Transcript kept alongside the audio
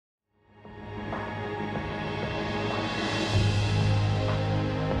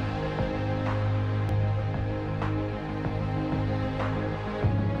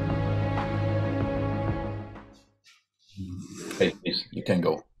Okay, please, you can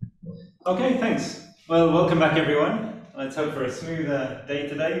go. Okay, thanks. Well, welcome back, everyone. Let's hope for a smoother day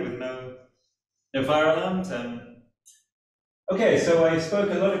today with no fire alarms. Okay, so I spoke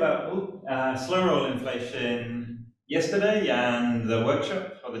a lot about slow roll inflation yesterday, and the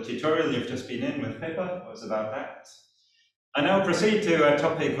workshop or the tutorial you've just been in with Pippa was about that. I now proceed to a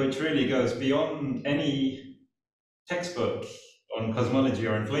topic which really goes beyond any textbook on cosmology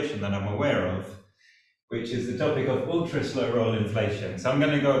or inflation that I'm aware of, which is the topic of ultra-slow roll inflation. So I'm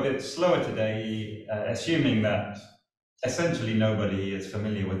going to go a bit slower today, assuming that essentially nobody is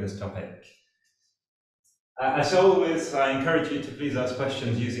familiar with this topic. As always, I encourage you to please ask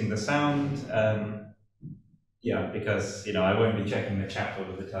questions using the sound, because I won't be checking the chat all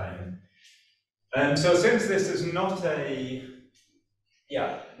of the time. So since this is not a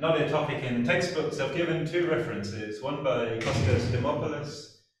topic in textbooks, I've given two references, one by Kostas Dimopoulos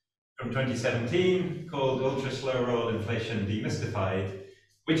from 2017 called Ultra Slow Roll Inflation Demystified,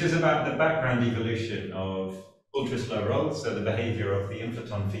 which is about the background evolution of ultra slow rolls, so the behavior of the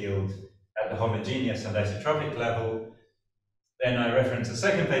inflaton field at the homogeneous and isotropic level. Then I reference a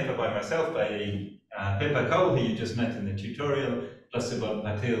second paper by myself by Pippa Cole, who you just met in the tutorial, plus Subodh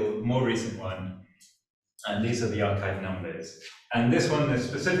Patil, more recent one. And these are the archive numbers. And this one is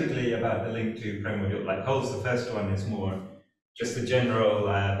specifically about the link to primordial black holes. The first one is more just the general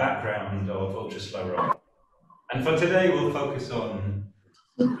background of ultra slow roll. And for today, we'll focus on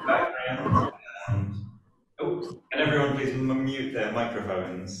background. Can everyone please mute their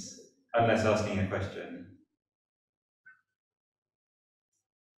microphones unless asking a question?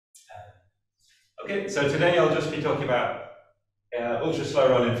 Okay, so today I'll just be talking about ultra slow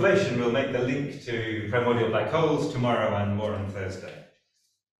roll inflation. We'll make the link to primordial black holes tomorrow and more on Thursday.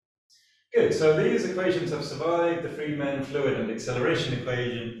 Good, so these equations have survived, the Friedmann fluid and acceleration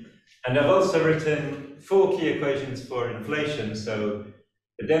equation, and I've also written 4 key equations for inflation. So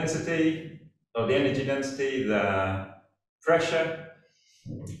the density, or the energy density, the pressure,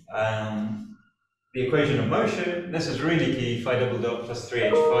 the equation of motion. This is really key, phi double dot plus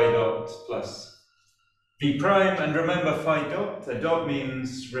 3h phi dot plus v prime. And remember phi dot, a dot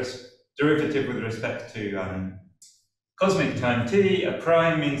means derivative with respect to cosmic time t, a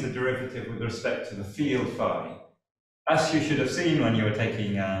prime means a derivative with respect to the field phi. As you should have seen when you were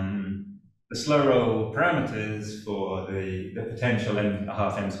taking the slow roll parameters for the potential n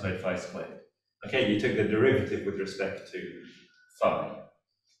half m squared phi squared. Okay, you took the derivative with respect to phi.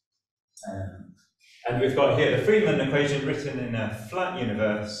 And we've got here the Friedmann equation written in a flat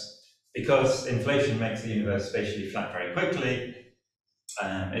universe because inflation makes the universe spatially flat very quickly.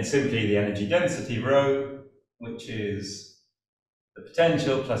 It's simply the energy density rho, which is the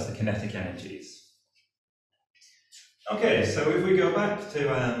potential plus the kinetic energies. Okay, so if we go back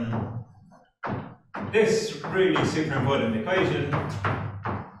to this really super important equation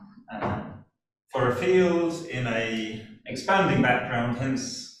for a field in a expanding background,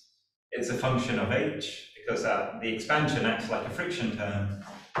 hence it's a function of h, because the expansion acts like a friction term,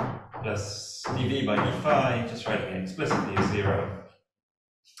 plus dv by d phi, just writing it explicitly, is 0.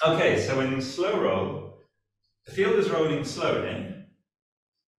 Okay, so in slow roll, the field is rolling slowly,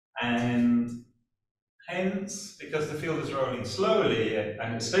 and hence, because the field is rolling slowly,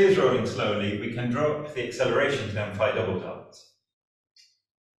 and it stays rolling slowly, we can drop the acceleration term phi double dot.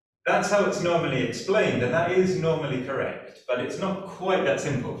 That's how it's normally explained, and that is normally correct, but it's not quite that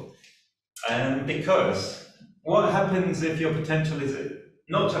simple. Because what happens if your potential is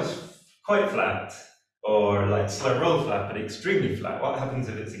not just quite flat, or like slow roll flat, but extremely flat? What happens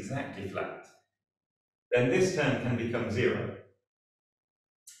if it's exactly flat? Then this term can become 0.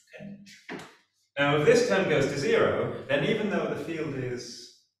 Okay. Now, if this term goes to 0, then even though the field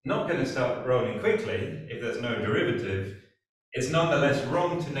is not going to start rolling quickly, if there's no derivative, it's nonetheless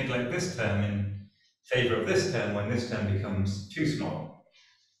wrong to neglect this term in favor of this term when this term becomes too small.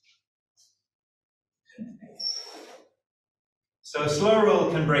 So slow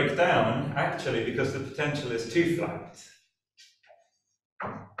roll can break down, actually, because the potential is too flat.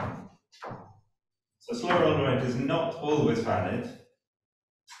 So slow roll moment is not always valid.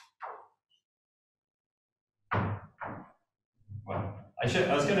 Well,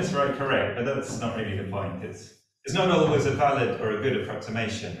 I was going to write correct, but that's not really the point. It's not always a valid or a good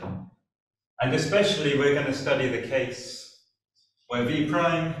approximation. And especially, we're going to study the case where v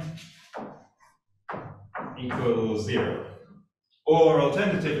prime equals 0. Or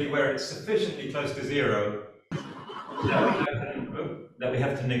alternatively, where it's sufficiently close to 0 that we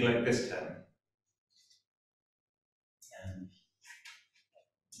have to neglect this term.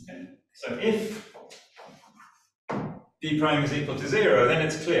 Okay. So if v prime is equal to 0, then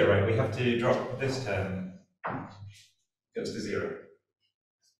it's clear, right? We have to drop this term. goes to 0.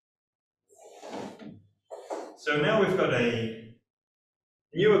 So now we've got a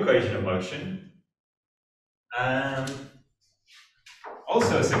new equation of motion,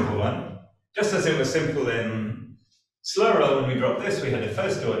 also a simple one. Just as it was simple in slow roll when we dropped this, we had a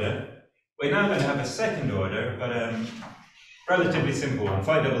first order. We're now going to have a second order, but relatively simple one.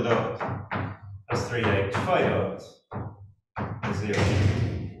 Phi double dot plus 3h phi dot is 0.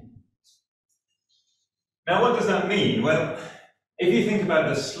 Now what does that mean? Well, if you think about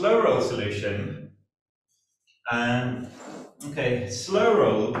the slow roll solution, okay, slow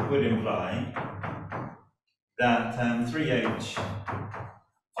roll would imply that 3h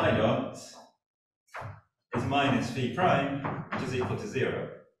phi dot is minus phi prime, which is equal to 0.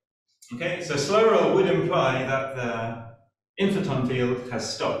 Okay, so slow roll would imply that the inflaton field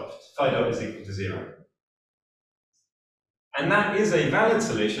has stopped. Phi dot is equal to 0. And that is a valid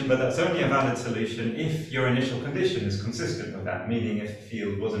solution, but that's only a valid solution if your initial condition is consistent with that, meaning if the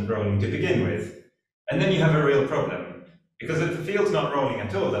field wasn't rolling to begin with. And then you have a real problem, because if the field's not rolling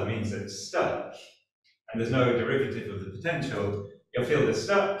at all, that means it's stuck, and there's no derivative of the potential. Your field is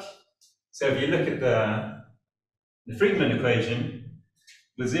stuck. So if you look at the Friedman equation,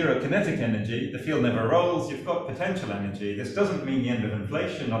 with 0 kinetic energy, the field never rolls, you've got potential energy. This doesn't mean the end of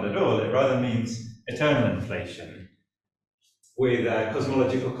inflation, not at all. It rather means eternal inflation with a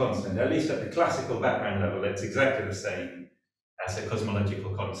cosmological constant. At least at the classical background level, it's exactly the same as a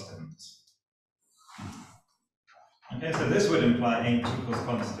cosmological constant. Okay, so this would imply h equals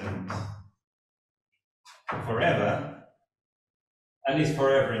constant forever, at least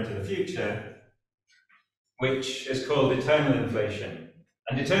forever into the future, which is called eternal inflation.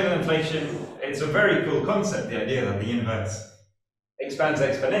 And eternal inflation, it's a very cool concept, the idea that the universe expands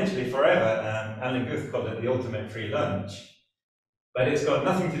exponentially forever. Alan Guth called it the ultimate free lunch. But it's got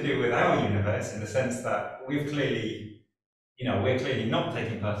nothing to do with our universe in the sense that we're clearly not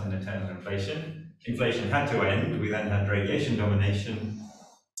taking part in eternal inflation. Inflation had to end, we then had radiation domination.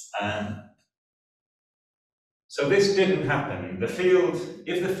 So this didn't happen.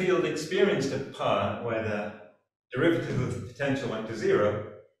 If the field experienced a part where the derivative of the potential went to 0,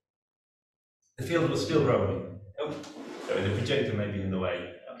 the field was still rolling. Oh, sorry, the projector may be in the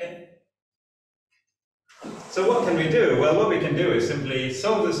way. Okay. So what can we do? Well, what we can do is simply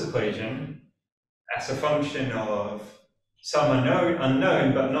solve this equation as a function of some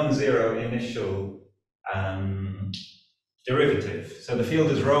unknown but non-zero initial derivative. So the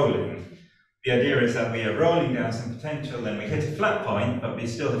field is rolling. The idea is that we are rolling down some potential, then we hit a flat point, but we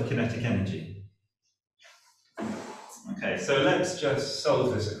still have kinetic energy. Okay, so let's just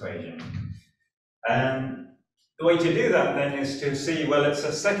solve this equation. The way to do that then is to see, well, it's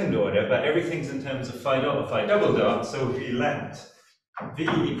a second order, but everything's in terms of phi dot or phi double dot, so if we let v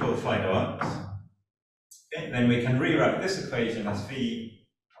equal phi dot, okay, then we can rewrite this equation as v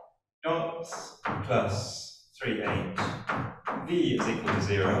dot plus 3h. V is equal to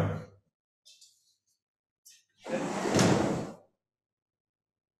 0. Okay.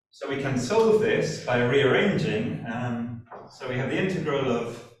 So we can solve this by rearranging. So we have the integral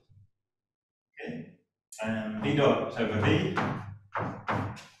of v dot over v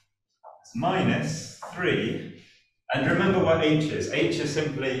is minus 3. And remember what h is. H is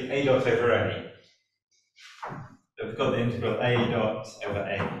simply a dot over a. So we've got the integral a dot over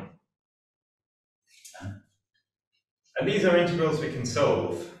a. And these are integrals we can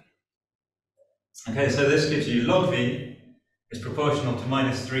solve. Okay, so this gives you log v is proportional to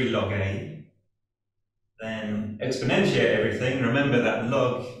minus 3 log a. Then exponentiate everything. Remember that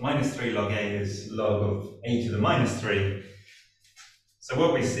minus 3 log a is log of a to the minus 3. So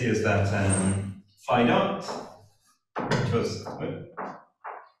what we see is that phi dot, which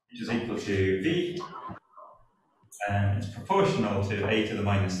is equal to v, and it's proportional to a to the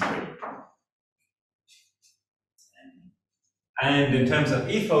minus 3. And in terms of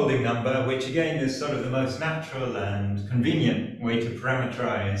e-folding number, which again is sort of the most natural and convenient way to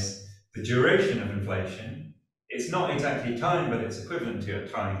parameterize the duration of inflation, it's not exactly time, but it's equivalent to a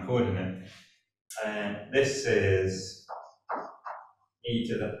time coordinate. And this is e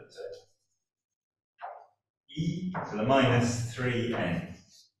to the minus 3n.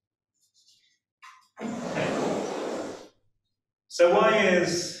 Okay. So why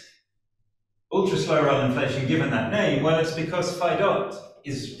is ultra slow roll inflation given that name? Well, it's because phi dot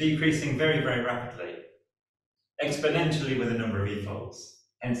is decreasing very, very rapidly, exponentially with a number of e-folds,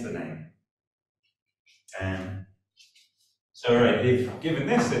 hence the name. So right, if given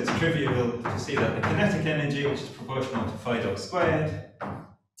this, it's trivial to see that the kinetic energy, which is proportional to phi dot squared, okay,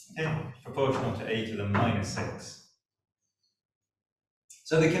 is proportional to a to the minus 6.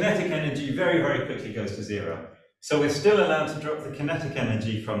 So the kinetic energy very, very quickly goes to 0. So we're still allowed to drop the kinetic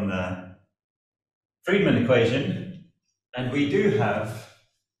energy from the Friedmann equation, and we do have,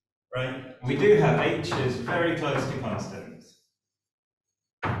 right, H is very close to constant.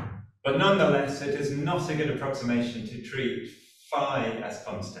 But nonetheless, it is not a good approximation to treat phi as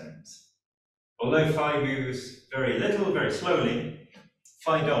constant. Although phi moves very little, very slowly,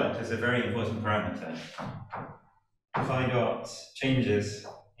 phi dot is a very important parameter. Phi dot changes,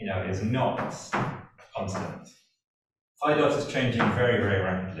 is not constant. Phi dot is changing very, very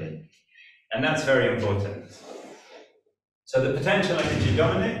rapidly. And that's very important. So the potential energy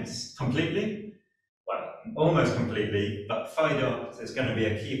dominates completely, well, almost completely, but phi dot is going to be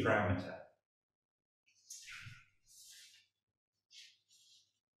a key parameter.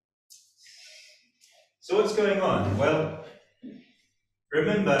 So what's going on? Well,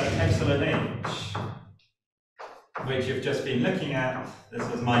 remember epsilon h, which you've just been looking at. This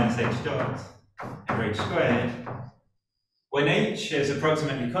was minus h dot over h squared. When h is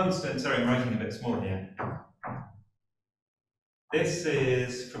approximately constant, sorry, I'm writing a bit small here. This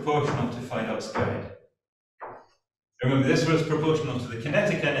is proportional to phi dot squared. Remember, this was proportional to the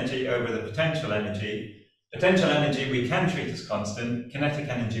kinetic energy over the potential energy. Potential energy we can treat as constant, kinetic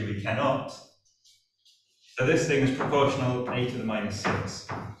energy we cannot. So this thing is proportional a to the minus 6.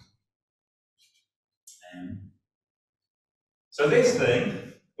 So this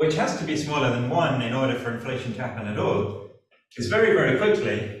thing, which has to be smaller than 1 in order for inflation to happen at all, is very, very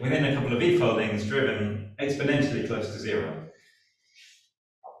quickly, within a couple of e-foldings, driven exponentially close to 0.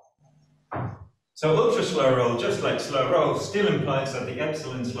 So ultra slow roll, just like slow roll, still implies that the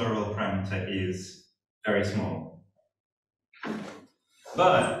epsilon slow roll parameter is very small.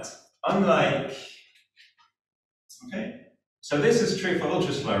 But unlike, okay, so this is true for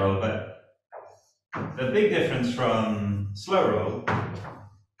ultra slow roll, but the big difference from slow roll,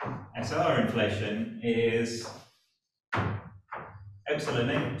 SR inflation, is epsilon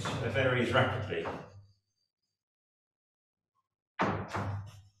h varies rapidly.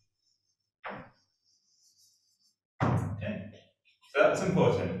 Okay, so that's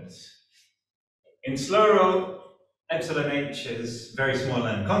important. In slow roll, epsilon h is very small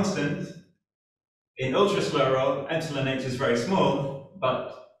and constant. In ultra slow roll, epsilon h is very small,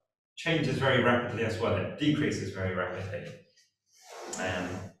 but changes very rapidly as well. It decreases very rapidly.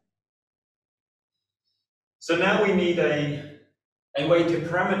 So now we need a way to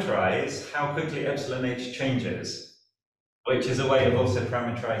parameterize how quickly epsilon h changes, which is a way of also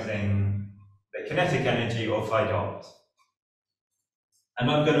parameterizing the kinetic energy or phi dot. And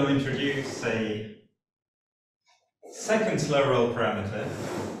I'm going to introduce a second slow roll parameter.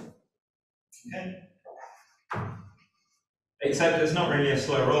 Okay. Except it's not really a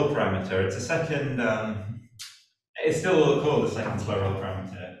slow roll parameter, it's a second, it's still called a second slow roll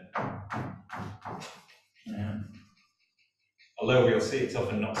parameter. Yeah. Although we'll see it's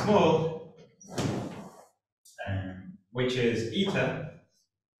often not small, which is eta.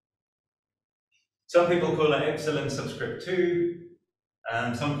 Some people call it epsilon subscript 2,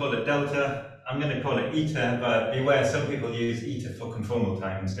 some call it delta. I'm going to call it eta, but beware, some people use eta for conformal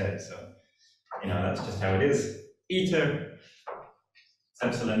time instead, so that's just how it is. Eta is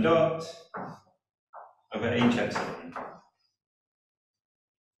epsilon dot over h epsilon.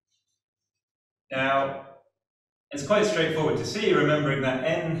 Now, it's quite straightforward to see, remembering that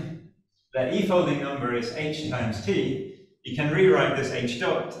that e-folding number is h times t. You can rewrite this h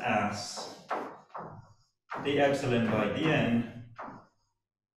dot as d epsilon by dn.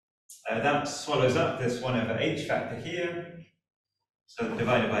 That swallows up this 1 over h factor here, so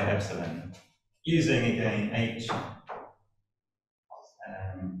divided by epsilon, using again ht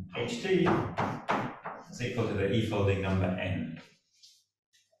is equal to the e-folding number n.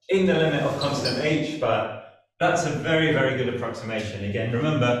 In the limit of constant h, but that's a very, very good approximation. Again,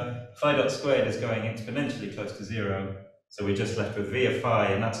 remember, phi dot squared is going exponentially close to 0, so we're just left with v of phi,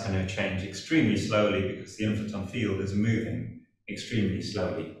 and that's going to change extremely slowly because the inflaton field is moving extremely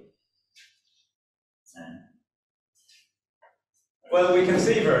slowly. Well, we can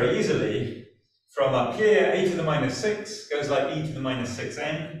see very easily from up here, a to the minus 6 goes like e to the minus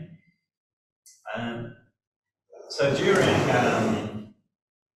 6n. So during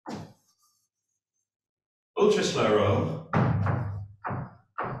ultra slow roll,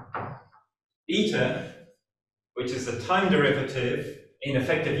 eta, which is the time derivative in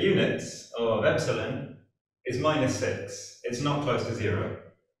effective units of epsilon, is minus 6. It's not close to 0.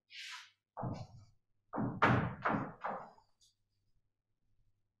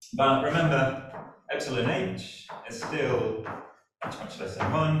 But remember, epsilon h is still much, much less than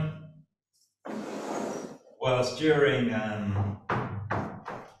 1. Whilst during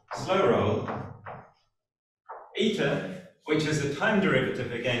slow roll, Eta, which is the time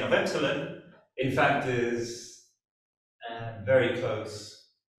derivative again of epsilon, in fact is very close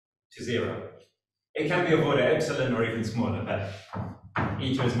to 0. It can be of order epsilon or even smaller, but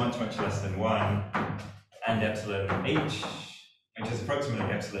eta is much, much less than 1, and epsilon h, which is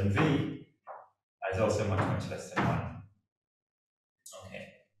approximately epsilon v, is also much, much less than 1. Okay.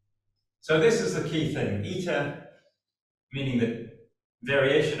 So this is the key thing. Eta, meaning that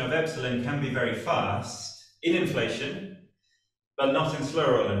variation of epsilon can be very fast in inflation, but not in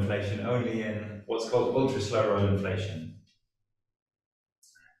slow roll inflation, only in what's called ultra slow roll inflation.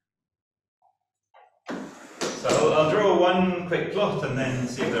 So I'll draw one quick plot and then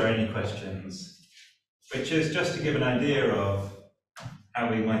see if there are any questions, which is just to give an idea of how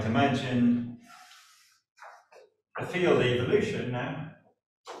we might imagine the field evolution now,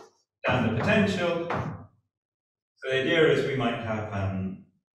 down the potential. So the idea is we might have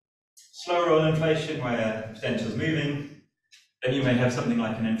slow roll inflation where the potential is moving. Then you may have something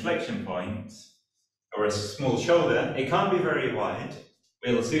like an inflection point or a small shoulder. It can't be very wide.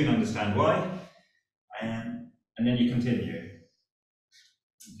 We'll soon understand why. And then you continue.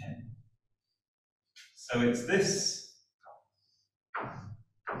 Okay. So it's this.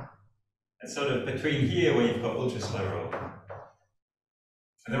 It's sort of between here where you've got ultra slow roll.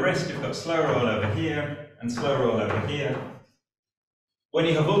 For the rest, you've got slow roll over here and slow roll over here. When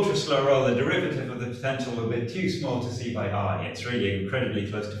you have ultra slow roll, the derivative of the potential will be too small to see by eye. It's really incredibly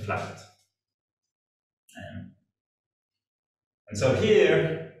close to flat. And so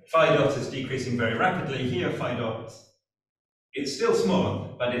here, phi dot is decreasing very rapidly. Here, phi dot, it's still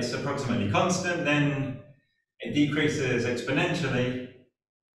small, but it's approximately constant. Then it decreases exponentially.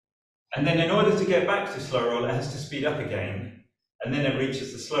 And then in order to get back to slow roll, it has to speed up again. And then it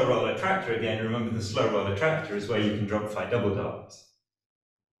reaches the slow roll attractor again. Remember, the slow roll attractor is where you can drop phi double dot.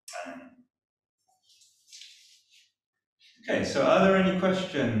 Okay, so are there any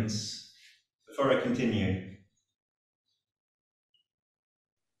questions before I continue?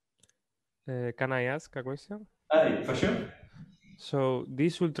 Can I ask a question? For sure. So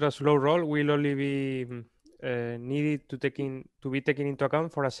this ultra slow roll will only be needed to be taken into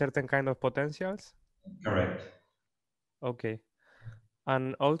account for a certain kind of potentials? Correct. Okay.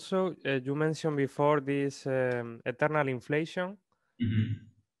 And also, you mentioned before this eternal inflation.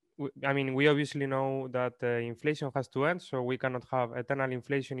 I mean, we obviously know that inflation has to end, so we cannot have eternal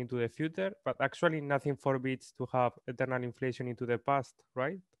inflation into the future, but actually nothing forbids to have eternal inflation into the past,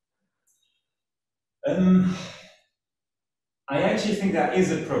 right? I actually think that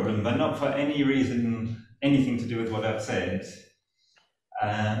is a problem, but not for any reason, anything to do with what I've said.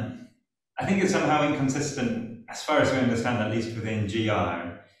 I think it's somehow inconsistent, as far as we understand, at least within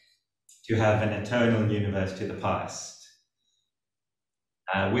GR, to have an eternal universe to the past.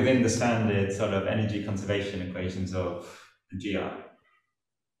 Within the standard sort of energy conservation equations of the GR.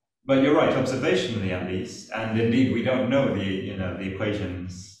 But you're right, observationally at least, and indeed we don't know the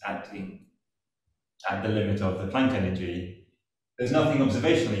equations at the limit of the Planck energy. There's nothing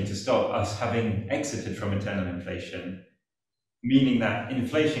observationally to stop us having exited from eternal inflation, meaning that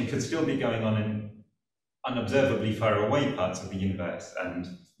inflation could still be going on in unobservably far away parts of the universe, and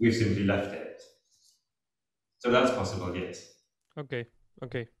we've simply left it. So that's possible, yes. Okay,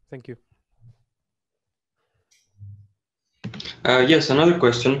 thank you. Yes, another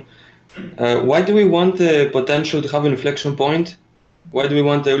question. Why do we want the potential to have an inflection point? Why do we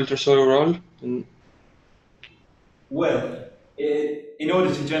want the ultrasolar roll? Well, in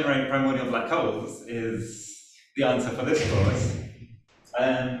order to generate primordial black holes is the answer for this course.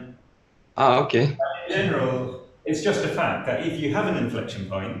 Okay. In general, it's just a fact that if you have an inflection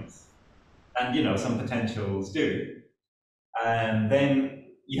point, and some potentials do, then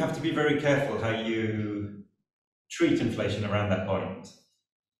you have to be very careful how you treat inflation around that point.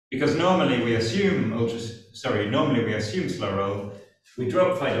 Because normally we assume slow roll, we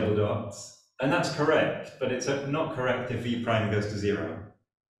drop phi double dots, and that's correct, but it's not correct if V prime goes to 0.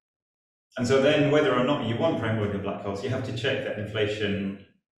 And so then whether or not you want primordial black holes, you have to check that inflation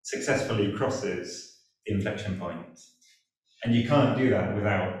successfully crosses the inflection point. And you can't do that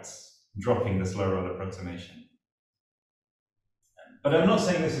without dropping the slow roll approximation. But I'm not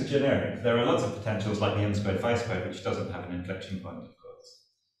saying this is generic. There are lots of potentials like the m squared phi squared, which doesn't have an inflection point, of course.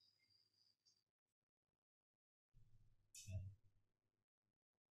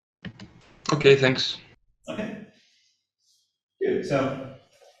 Okay, thanks. Okay. Good. So,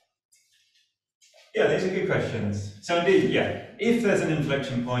 yeah, these are good questions. So indeed, yeah, if there's an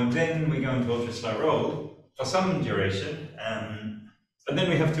inflection point, then we go into ultra slow roll for some duration, but then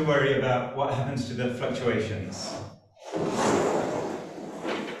we have to worry about what happens to the fluctuations.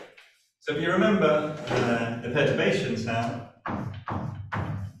 So So if you remember the perturbations now,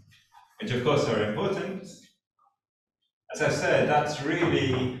 which of course are important, as I've said, that's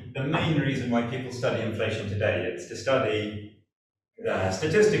really the main reason why people study inflation today. It's to study the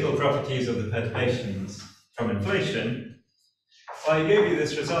statistical properties of the perturbations from inflation. Well, I gave you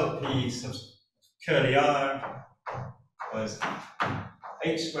this result, P sub curly r was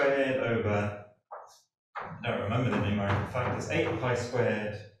h squared over, I don't remember the numerical factors, 8 pi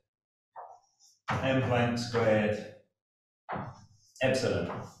squared m Planck squared epsilon.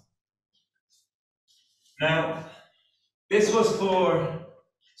 Now, this was for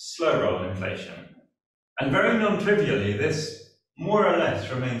slow roll inflation. And very non-trivially, this more or less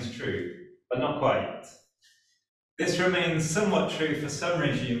remains true, but not quite. This remains somewhat true for some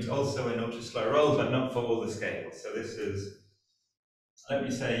regimes also in ultra slow roll, but not for all the scales. So this is, let me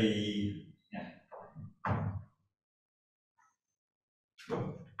say,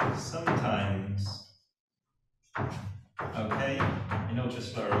 sometimes okay in ultra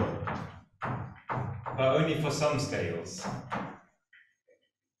slow roll, but only for some scales.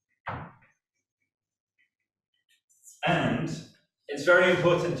 And it's very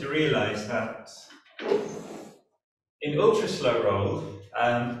important to realize that in ultra slow roll,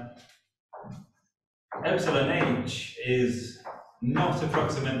 epsilon h is not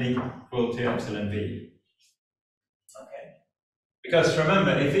approximately equal to epsilon v. Okay. Because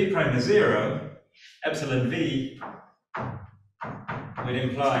remember, if v prime is 0, epsilon v would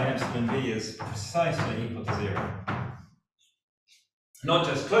imply epsilon v is precisely equal to 0. Not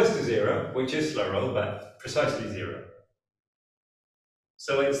just close to 0, which is slow roll, but precisely 0.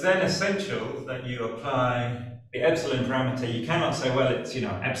 So it's then essential that you apply the epsilon parameter. You cannot say, well, it's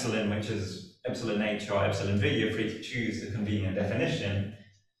epsilon, which is epsilon h or epsilon v. You're free to choose the convenient definition.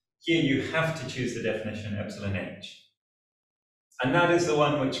 Here you have to choose the definition epsilon h. And that is the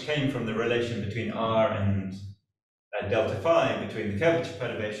one which came from the relation between r and delta phi, between the curvature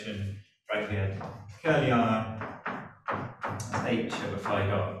perturbation, right? We had curly r as h over phi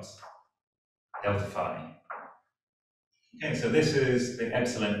dot delta phi. Okay, so this is the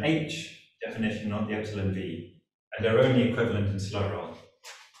epsilon h definition, not the epsilon v, and they're only equivalent in slow roll.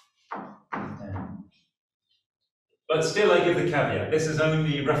 But still, I give the caveat, this is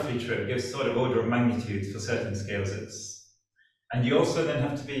only roughly true. It gives sort of order of magnitudes for certain scales. And you also then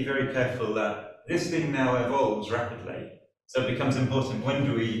have to be very careful that this thing now evolves rapidly. So it becomes important, when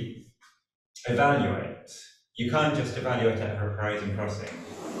do we evaluate? You can't just evaluate at horizon crossing.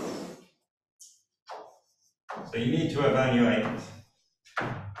 So you need to evaluate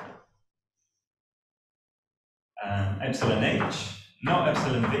epsilon h, not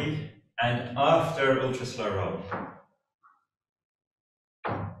epsilon v, and after ultra slow roll.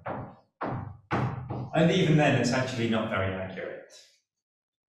 And even then, it's actually not very accurate.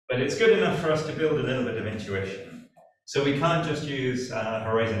 But it's good enough for us to build a little bit of intuition. So we can't just use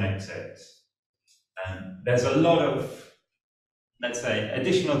horizon exits. There's a lot of, let's say,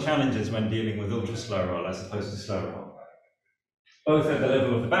 additional challenges when dealing with ultra slow roll as opposed to slow roll, both at the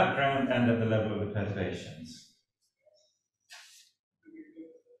level of the background and at the level of the perturbations.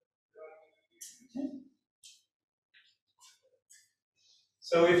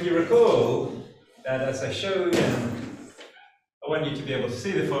 So if you recall that, as I showed, and I want you to be able to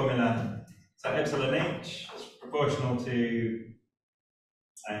see the formula, so epsilon h is proportional to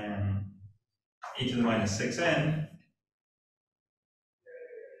e to the minus 6n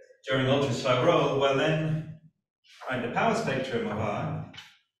during ultra slow roll. Well then, right, the power spectrum of R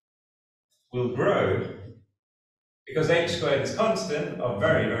will grow because h squared is constant, or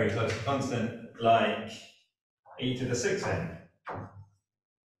very, very close to constant, like e to the 6n.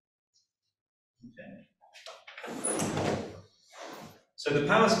 So the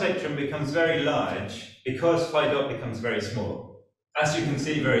power spectrum becomes very large because phi dot becomes very small. As you can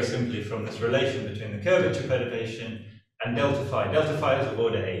see very simply from this relation between the curvature perturbation and delta phi. Delta phi is of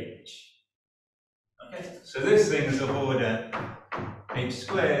order h. Okay, so this thing is of order h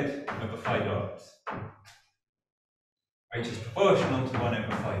squared over phi dot, which is proportional to 1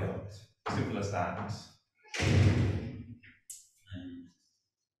 over phi dot. Simple as that.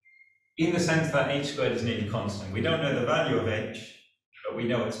 In the sense that h squared is nearly constant. We don't know the value of h, but we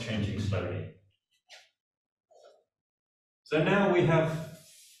know it's changing slowly. So now we have,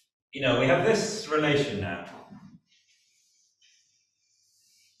 we have this relation now.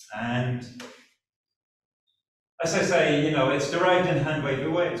 And as I say, it's derived in hand-wavy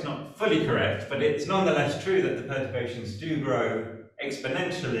way. It's not fully correct, but it's nonetheless true that the perturbations do grow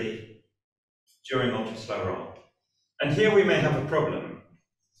exponentially during ultra-slow roll. And here we may have a problem,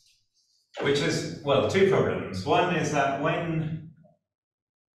 which is, well, two problems. One is that when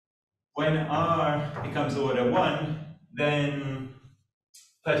when R becomes order 1, then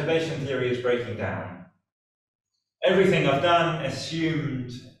perturbation theory is breaking down. Everything I've done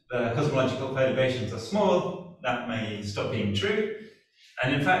assumed the cosmological perturbations are small. That may stop being true.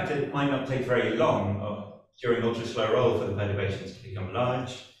 And in fact, it might not take very long during ultra-slow roll for the perturbations to become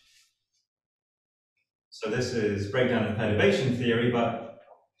large. So this is breakdown of perturbation theory, but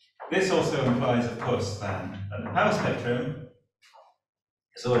this also implies, of course, that the power spectrum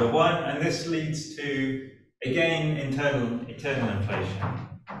is order 1, and this leads to, again, eternal inflation.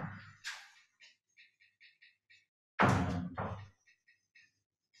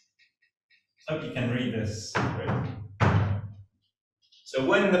 Hope you can read this. So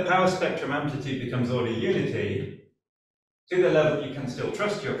when the power spectrum amplitude becomes order unity, to the level you can still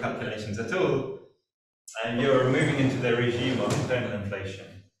trust your calculations at all, and you're moving into the regime of eternal inflation.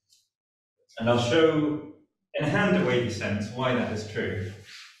 And I'll show in a hand wavy sense why that is true.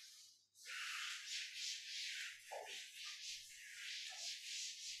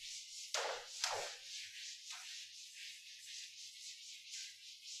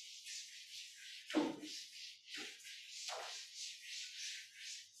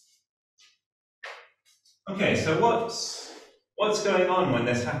 Okay, so what's going on when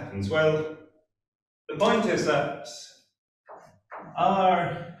this happens? Well, the point is that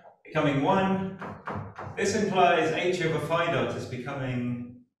R becoming 1, this implies h over phi dot is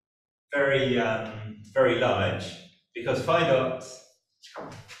becoming very, very large, because phi dot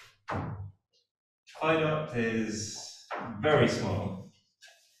is very small.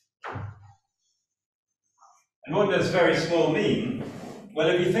 And what does very small mean? Well,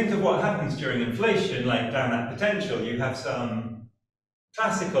 if you think of what happens during inflation, like down that potential, you have some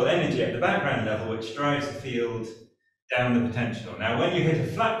classical energy at the background level which drives the field down the potential. Now, when you hit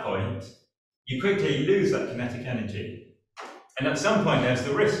a flat point, you quickly lose that kinetic energy. And at some point, there's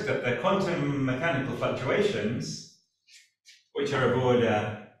the risk that the quantum mechanical fluctuations, which are of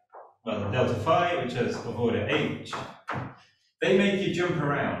order, well, delta phi, which is of order h, they make you jump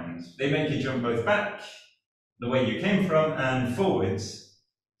around. They make you jump both back, the way you came from, and forwards,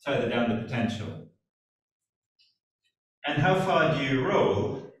 further down the potential. And how far do you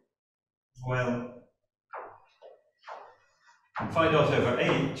roll? Well, phi dot over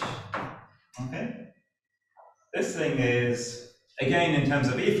h, okay? This thing is, again, in terms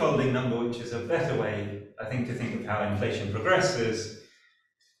of e-folding number, which is a better way, I think, to think of how inflation progresses.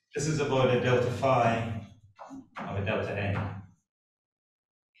 This is of order delta phi over delta n.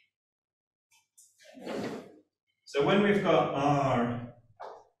 So when we've got r,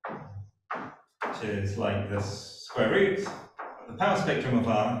 which is like this square root of the power spectrum of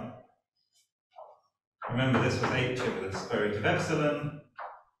r, remember this was h over the square root of epsilon,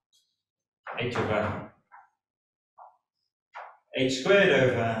 h over h squared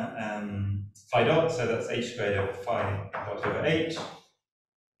over phi dot, so that's h squared over phi dot over h.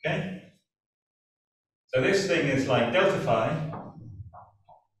 Okay? So this thing is like delta phi,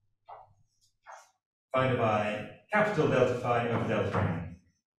 divided by capital delta phi over delta n.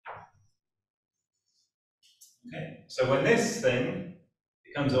 Okay? So when this thing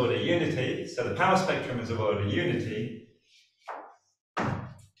becomes order unity, so the power spectrum is of order unity,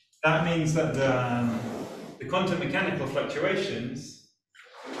 that means that the quantum mechanical fluctuations,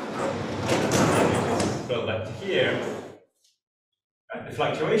 go back to here, the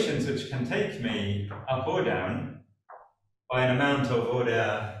fluctuations which can take me up or down by an amount of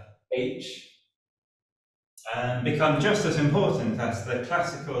order h become just as important as the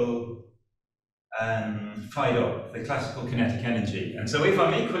classical phi dot, the classical kinetic energy. And so if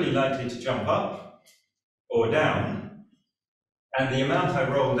I'm equally likely to jump up or down, and the amount I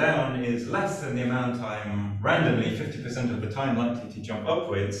roll down is less than the amount I'm randomly 50% of the time likely to jump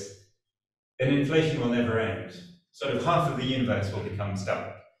upwards, then inflation will never end. Sort of half of the universe will become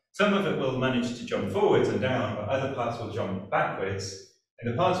stuck. Some of it will manage to jump forwards and down, but other parts will jump backwards.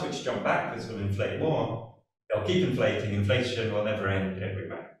 And the parts which jump backwards will inflate more. They'll keep inflating. Inflation will never end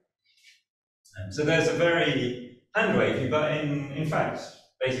everywhere. So there's a very hand-wavy, but in fact,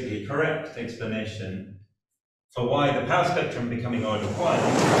 basically correct explanation for why the power spectrum becoming order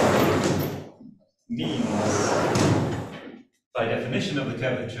 1 means, by definition of the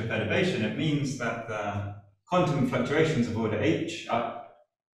curvature perturbation, it means that the quantum fluctuations of order h are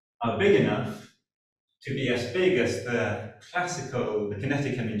big enough to be as big as the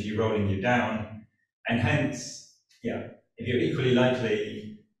kinetic energy rolling you down, and hence, yeah, if you're equally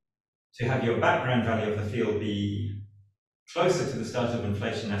likely to have your background value of the field be closer to the start of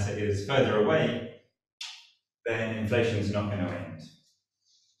inflation as it is further away, then inflation is not going to end.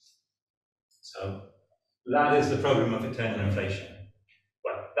 So that is the problem of eternal inflation.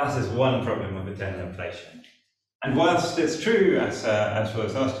 Well, that is one problem of eternal inflation. And whilst it's true, as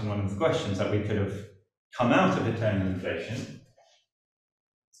was asked in one of the questions, that we could have come out of eternal inflation,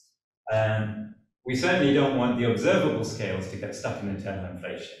 we certainly don't want the observable scales to get stuck in eternal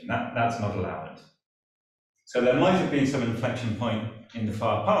inflation. That's not allowed. So there might have been some inflection point in the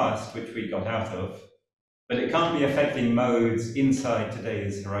far past, which we got out of, but it can't be affecting modes inside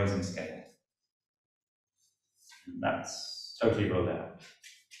today's horizon scale. That's totally ruled out.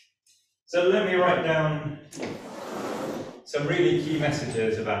 So let me write down some really key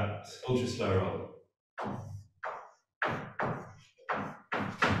messages about ultra-slow roll.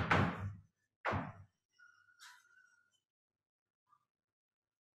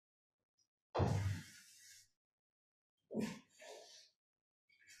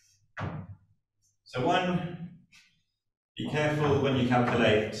 So one, be careful when you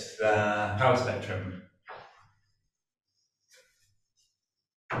calculate the power spectrum.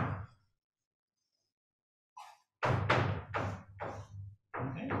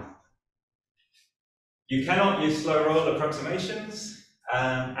 Okay. You cannot use slow roll approximations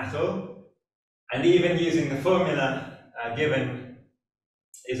at all, and even using the formula given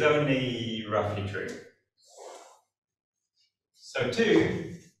is only roughly true. So two,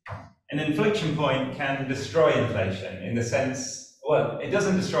 an inflection point can destroy inflation in the sense, well, it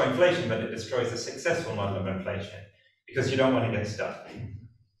doesn't destroy inflation, but it destroys a successful model of inflation because you don't want to get stuck.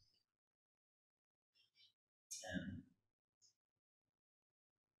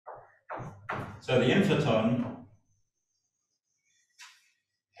 So the inflaton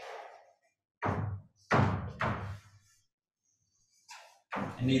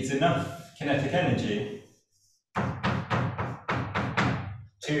needs enough kinetic energy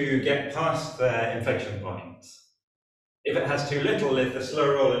to get past the inflection point. If it has too little, if the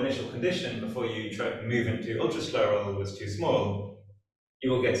slow roll initial condition before you move into ultra slow roll was too small,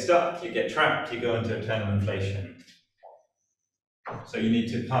 you will get stuck, you get trapped, you go into eternal inflation. So you need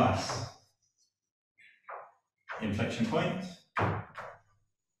to pass the inflection point.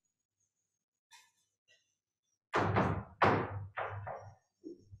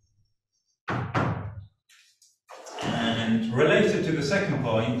 And related to the second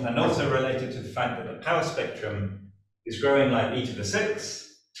point, and also related to the fact that the power spectrum is growing like e to the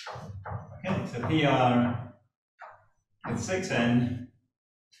 6. Okay, so PR with 6n,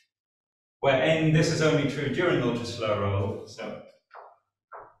 where n, this is only true during ultra slow roll. So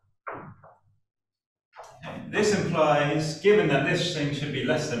this implies, given that this thing should be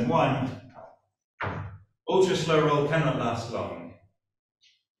less than 1, ultra slow roll cannot last long.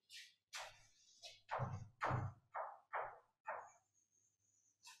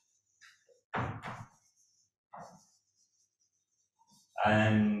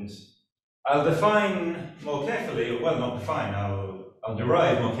 And I'll define more carefully, well, not define, I'll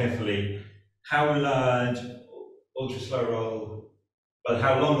derive more carefully how large ultra slow roll, well,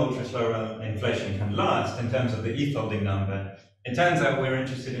 how long ultra slow roll inflation can last in terms of the E-folding number. It turns out we're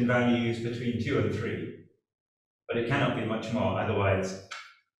interested in values between 2 and 3, but it cannot be much more, otherwise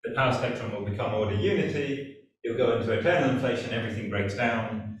the power spectrum will become order unity, you'll go into eternal inflation, everything breaks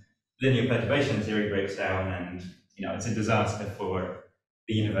down, linear perturbation theory breaks down, and it's a disaster for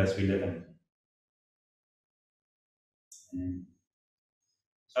the universe we live in.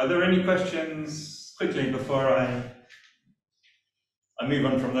 Are there any questions quickly before I move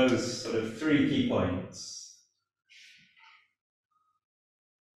on from those sort of 3 key points?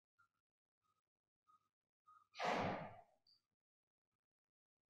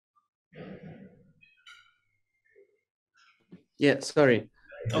 Yeah, sorry.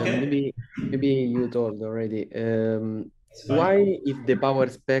 Okay. Maybe you told already. Why, if the power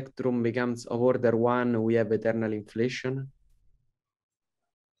spectrum becomes of order 1, we have eternal inflation?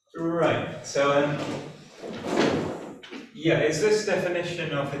 Right. So, yeah, it's this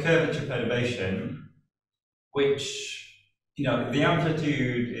definition of the curvature perturbation, which, the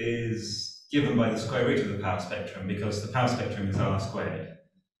amplitude is given by the square root of the power spectrum because the power spectrum is r squared.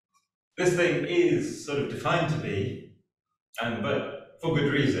 This thing is sort of defined to be, but for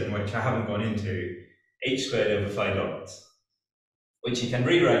good reason, which I haven't gone into, h squared over phi dot, which you can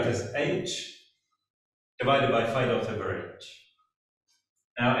rewrite as h divided by phi dot over h.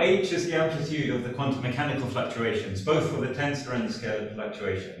 Now, h is the amplitude of the quantum mechanical fluctuations, both for the tensor and the scalar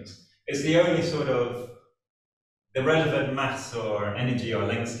fluctuations. It's the only sort of the relevant mass or energy or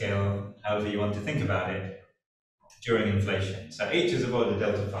length scale, however you want to think about it, during inflation. So h is of order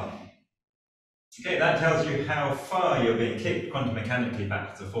delta phi. Okay, that tells you how far you're being kicked quantum mechanically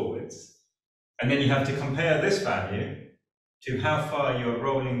backwards or forwards. And then you have to compare this value to how far you're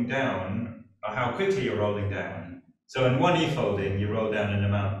rolling down, or how quickly you're rolling down. So in one e-folding, you roll down an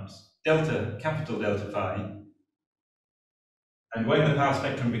amount, delta, capital delta phi, and when the power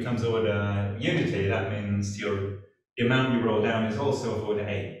spectrum becomes order unity, that means the amount you roll down is also of order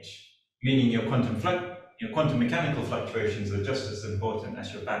h, meaning your quantum mechanical fluctuations are just as important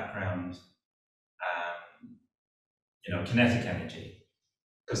as your background, kinetic energy.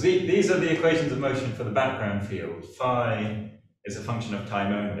 Because these are the equations of motion for the background field. Phi is a function of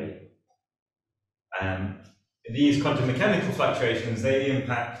time only. These quantum mechanical fluctuations,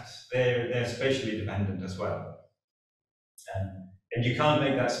 they're spatially dependent as well. And you can't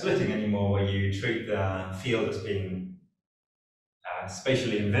make that splitting anymore where you treat the field as being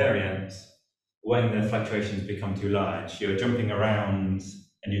spatially invariant when the fluctuations become too large. You're jumping around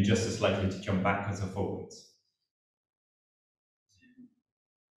and you're just as likely to jump backwards or forwards.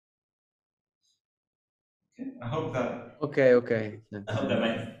 Okay, I hope that. Okay. I hope that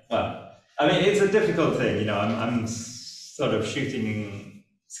makes. Well, I mean, it's a difficult thing, I'm sort of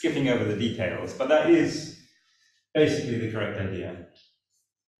skipping over the details, but that is basically the correct idea.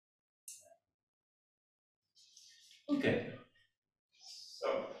 Okay.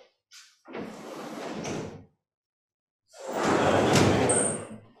 So.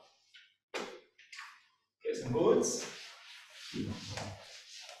 Get some boards.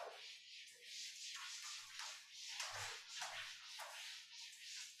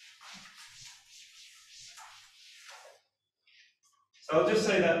 So I'll just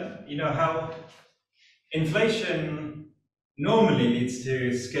say that, how inflation normally leads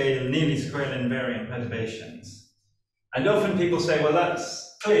to nearly scale invariant perturbations. And often people say, well,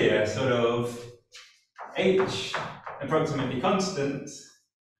 that's clear, sort of h approximately constant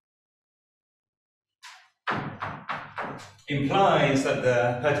implies that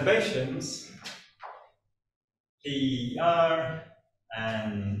the perturbations PR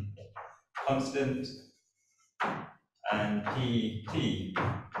and constant and PT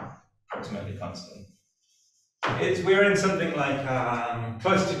approximately constant. We're in something like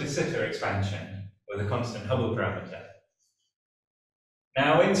close to de Sitter expansion with a constant Hubble parameter.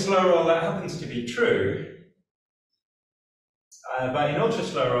 Now in slow roll that happens to be true, but in ultra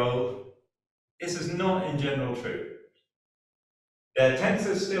slow roll this is not in general true. The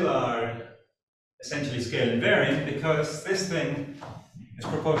tensors still are essentially scale invariant because this thing is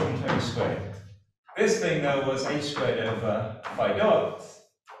proportional to h squared. This thing though was h squared over phi dot.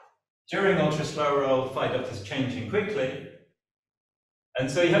 During ultra slow roll, phi dot is changing quickly, and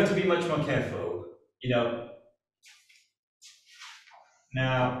so you have to be much more careful.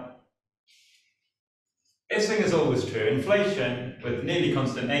 Now, this thing is always true. Inflation with nearly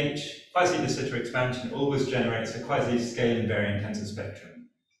constant h, quasi-de Sitter expansion always generates a quasi-scale invariant tensor spectrum.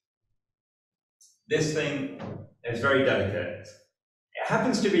 This thing is very delicate. It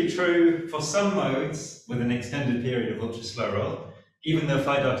happens to be true for some modes with an extended period of ultra slow roll, even though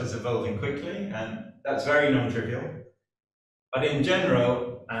phi dot is evolving quickly, and that's very non-trivial. But in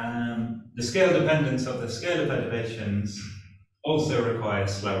general, the scale dependence of the scalar perturbations also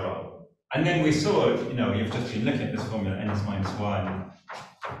requires slow roll. And then we saw, you've just been looking at this formula, n is minus 1.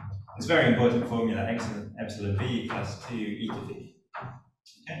 It's a very important formula, epsilon v plus 2 e to v.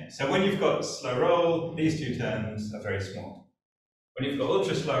 Okay, so when you've got slow roll, these two terms are very small. When you've got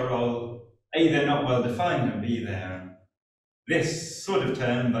ultra slow roll, A, they're not well defined, and B, they're this sort of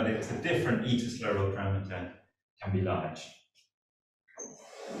term, but it's a different e to slow roll parameter, can be large.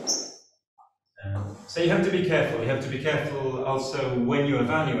 So you have to be careful. You have to be careful also when you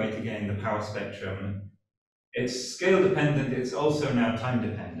evaluate again the power spectrum. It's scale dependent, it's also now time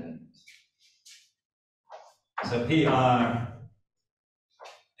dependent. So PR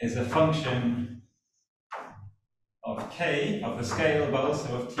is a function of K, of the scale, but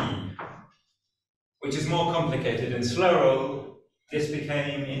also of T, which is more complicated. In slow roll, this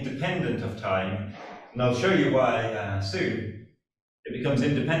became independent of time, and I'll show you why soon. It becomes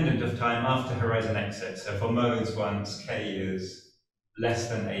independent of time after horizon exit. So for modes once K is less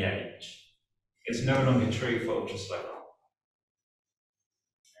than AH, it's no longer true for ultra slow roll.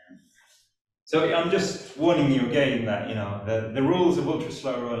 So I'm just warning you again that the rules of ultra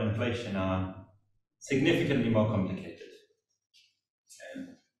slow roll inflation are significantly more complicated.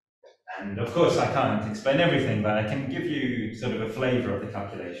 And of course I can't explain everything, but I can give you sort of a flavor of the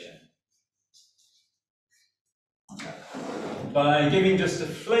calculation. By giving just a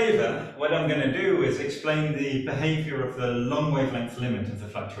flavor, what I'm going to do is explain the behavior of the long wavelength limit of the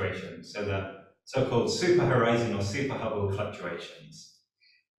fluctuations, so the so-called super horizon or super Hubble fluctuations.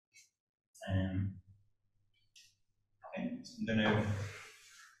 Okay, so I'm going to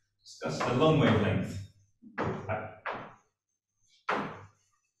discuss the long wavelength.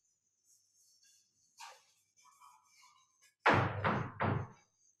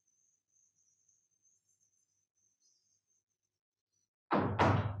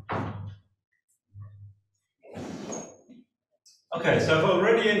 Okay, so I've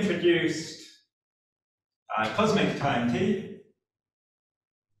already introduced cosmic time t.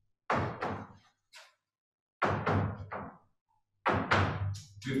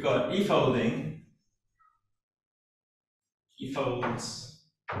 We've got e-folding, e-folds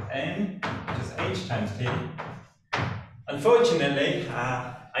n, which is h times t. Unfortunately,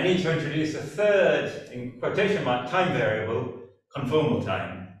 I need to introduce a third, in quotation mark, time variable, conformal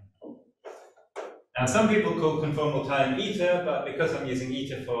time. Now, some people call conformal time eta, but because I'm using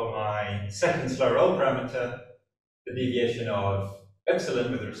eta for my second slow roll parameter, the deviation of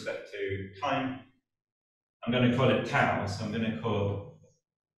epsilon with respect to time, I'm going to call it tau. So I'm going to call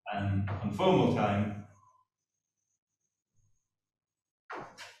conformal time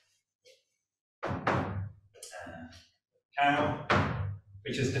tau,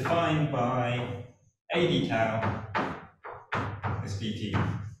 which is defined by AD tau is dt.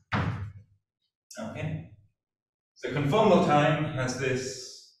 Okay. So conformal time has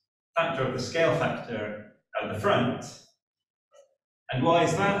this factor of the scale factor at the front. And why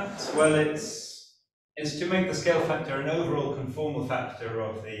is that? Well, it's to make the scale factor an overall conformal factor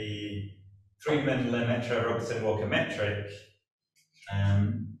of the Friedman-Lemaitre-Robertson-Walker metric.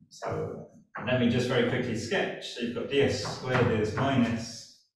 So let me just very quickly sketch. So you've got ds squared is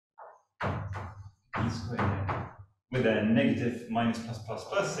minus d squared with a negative minus plus plus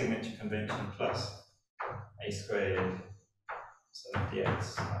plus signature convention plus a squared, so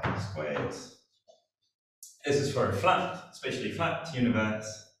dx I squared. This is for a flat, spatially flat universe.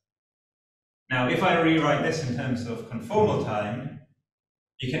 Now, if I rewrite this in terms of conformal time,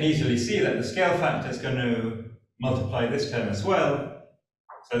 you can easily see that the scale factor is going to multiply this term as well.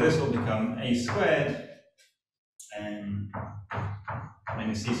 So this will become a squared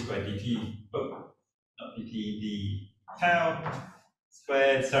minus c squared dt, not dt, d tau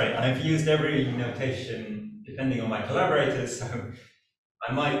squared. Sorry, I've used every notation depending on my collaborators, so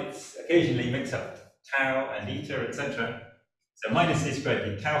I might occasionally mix up tau and eta, etc. So minus c squared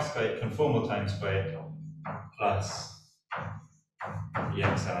d tau squared conformal time squared plus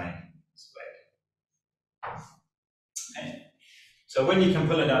dxi squared. Okay. So when you can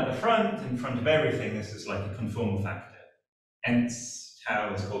pull it out the front, in front of everything, this is like a conformal factor. Hence,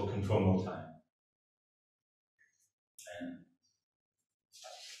 tau is called conformal time.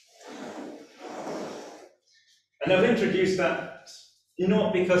 And I've introduced that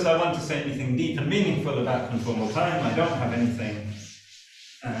not because I want to say anything deep and meaningful about conformal time. I don't have anything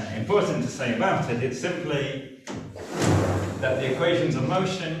important to say about it. It's simply that the equations of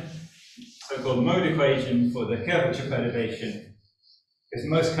motion, so-called mode equation for the curvature perturbation, is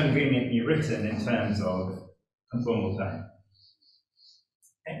most conveniently written in terms of conformal time.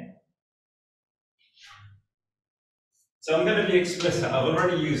 Okay. So I'm going to be explicit. I've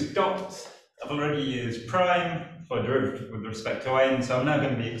already used dot, I've already used prime for derivative with respect to n, so I'm now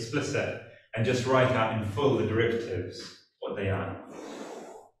going to be explicit and just write out in full the derivatives, what they are.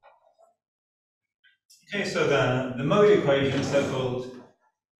 Okay, so the mode equation, so-called,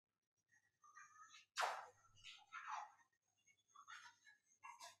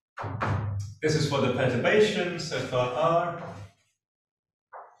 this is for the perturbation, so for r,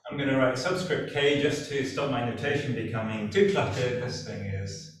 I'm going to write subscript k just to stop my notation becoming too cluttered. This thing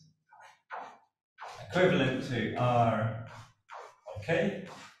is equivalent to r of k.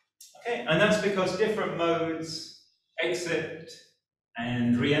 Okay, and that's because different modes exit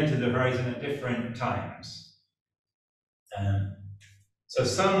and re-enter the horizon at different times. So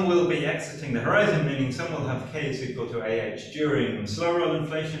some will be exiting the horizon, meaning some will have k is equal to ah during slow roll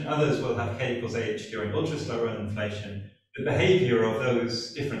inflation, others will have k equals ah during ultra slow roll inflation. The behavior of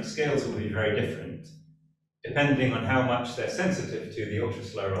those different scales will be very different, depending on how much they're sensitive to the ultra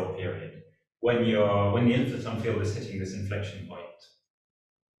slow roll period, when the inflaton field is hitting this inflection point.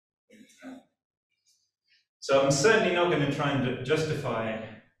 So I'm certainly not going to try and justify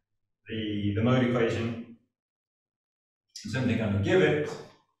the mode equation. I'm simply going to give it.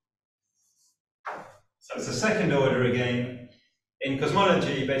 So it's a second order again. In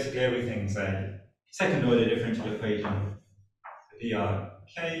cosmology, basically everything's a second order differential equation.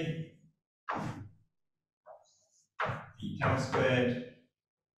 drk d tau squared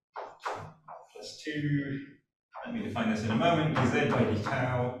plus 2. Let me define this in a moment. dz by d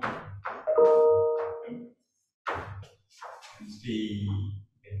tau is d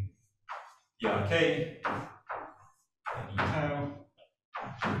in drk by d tau.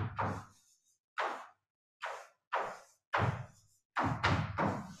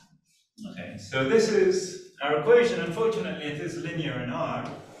 Okay, so this is our equation. Unfortunately, it is linear in R,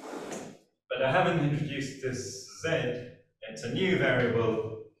 but I haven't introduced this z. It's a new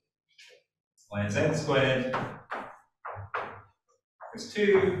variable, y z squared. is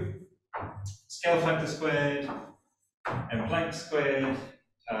 2 scale factor squared and Planck squared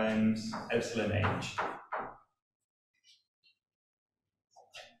times epsilon h.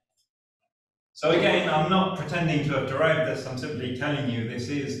 So again, I'm not pretending to have derived this, I'm simply telling you this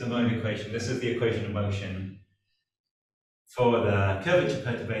is the mode equation, this is the equation of motion for the curvature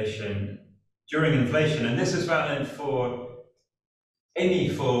perturbation during inflation, and this is valid for any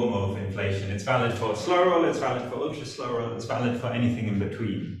form of inflation. It's valid for slow roll, it's valid for ultra slow roll, it's valid for anything in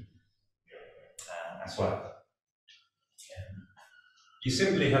between as well. You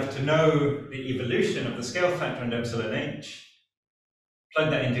simply have to know the evolution of the scale factor and epsilon h, plug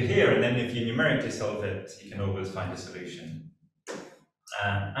that into here, and then if you numerically solve it, you can always find a solution.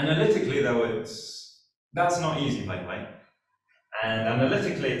 Analytically, though, that's not easy, by the way. And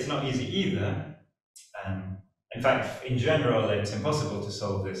analytically, it's not easy either. In fact, in general, it's impossible to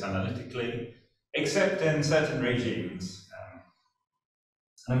solve this analytically, except in certain regimes.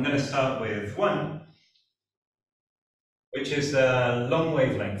 And I'm going to start with one, which is the long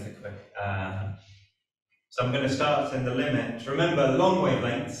wavelength equation. So I'm going to start in the limit. Remember, long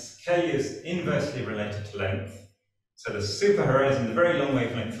wavelengths, k is inversely related to length. So the super horizon, the very long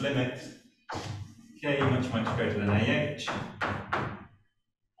wavelength limit, k much, much greater than ah.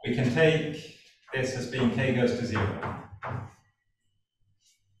 We can take this as being k goes to 0.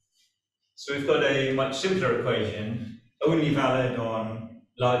 So we've got a much simpler equation, only valid on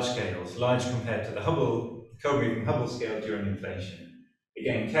large scales, large compared to the Hubble, co-moving Hubble scale during inflation.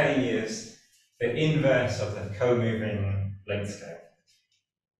 Again, k is the inverse of the co-moving length scale.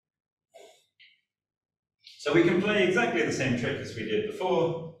 So we can play exactly the same trick as we did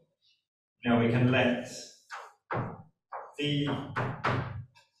before. Now we can let v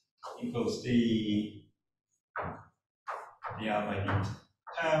equals d dr by d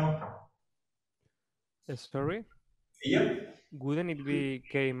tau. Sorry? Yep. Wouldn't it be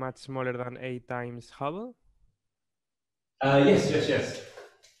k much smaller than a times Hubble? Yes.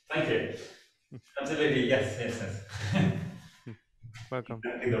 Thank you. Absolutely, yes. Welcome.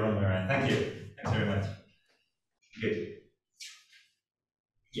 Exactly the wrong way around. Thank you. Thanks very much. Good.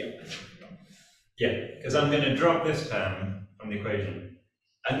 Yeah, because I'm going to drop this term from the equation.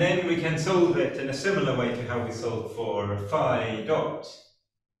 And then we can solve it in a similar way to how we solved for phi dot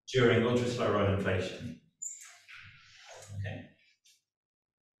during ultra-slow roll inflation. Okay.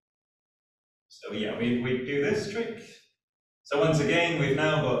 So yeah, we do this trick. So once again, we've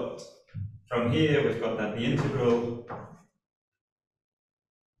now got, from here, we've got that the integral,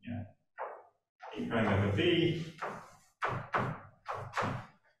 e prime over v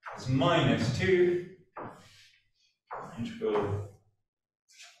is minus 2 integral,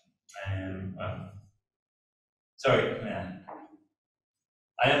 sorry,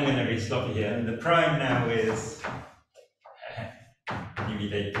 I am going to be sloppy here. The prime now is dv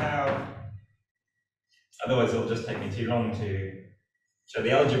d tau. Otherwise, it'll just take me too long to show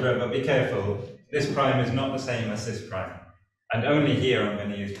the algebra, but be careful. This prime is not the same as this prime. And only here I'm going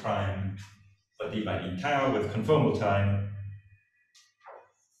to use prime for d by d tau with conformal time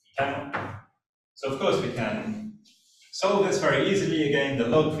tau. So of course we can solve this very easily. Again, the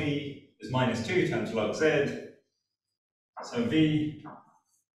log v is minus 2 times log z. So v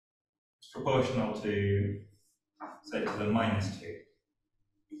is proportional to, say, to the minus 2.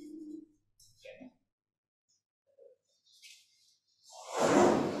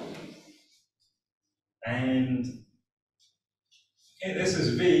 And okay, this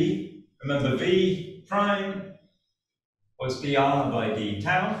is v. Remember, v prime was dr by d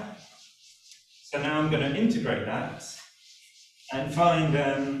tau. So now I'm going to integrate that and find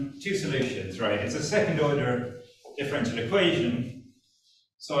 2 solutions, right? It's a second order differential equation.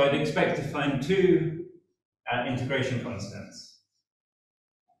 So I'd expect to find 2 integration constants.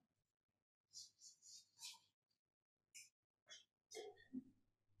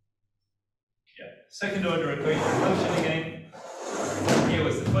 Second order equation of motion again. Here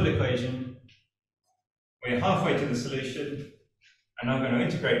was the full equation. We're halfway to the solution, and I'm going to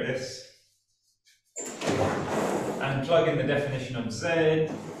integrate this and plug in the definition of z.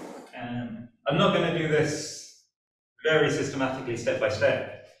 I'm not going to do this very systematically step by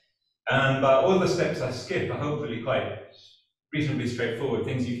step, but all the steps I skip are hopefully quite reasonably straightforward,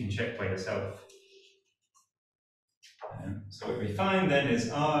 things you can check by yourself. So what we find then is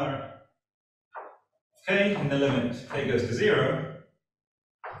r k in the limit k goes to 0.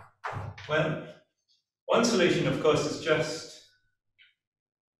 Well, one solution, of course, is just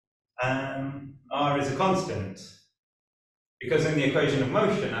r is a constant, because in the equation of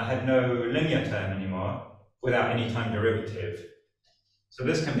motion I had no linear term anymore without any time derivative. So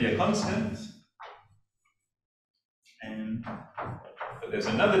this can be a constant, and But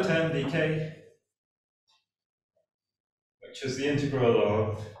there's another term, dk, which is the integral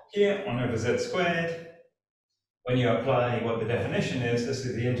of here 1 over z squared. When you apply what the definition is, this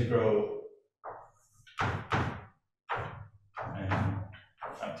is the integral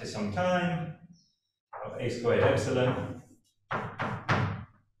up to some time of a squared epsilon.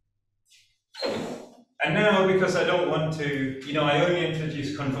 And now, because I don't want to, I only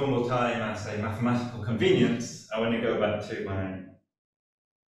introduce conformal time as a mathematical convenience, I want to go back to my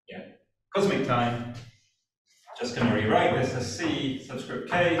cosmic time. Just going to rewrite this as c subscript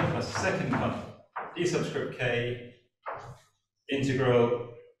k plus second d subscript k integral.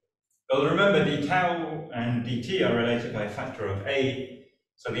 Well, remember d tau and dt are related by a factor of a,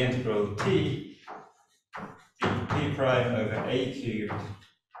 so the integral t prime over a cubed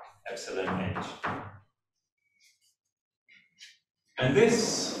epsilon h. And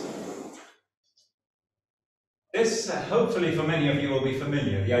this hopefully for many of you will be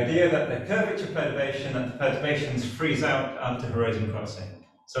familiar. The idea that the curvature perturbation, that the perturbations freeze out after horizon crossing.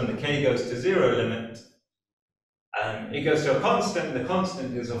 So when the k goes to 0 limit, it goes to a constant. The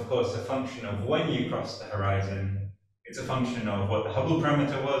constant is, of course, a function of when you cross the horizon. It's a function of what the Hubble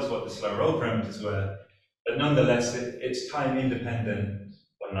parameter was, what the slow roll parameters were. But nonetheless, it's time independent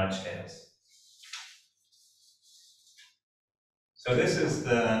on large scales. So this is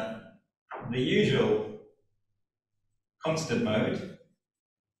the usual constant mode.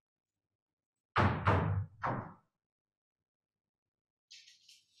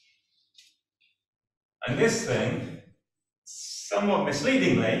 And this thing, somewhat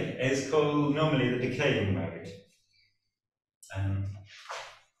misleadingly, is called normally the decaying mode.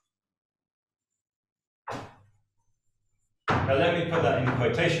 But let me put that in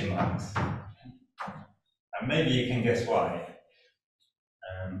quotation marks, and maybe you can guess why.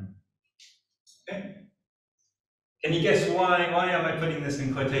 Okay. Can you guess why am I putting this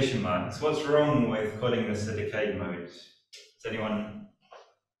in quotation marks? What's wrong with calling this a decay mode? Does anyone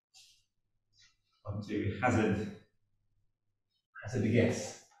want to hazard a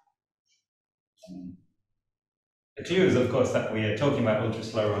guess? The clue is, of course, that we are talking about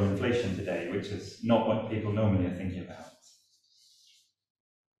ultra-slow roll inflation today, which is not what people normally are thinking about.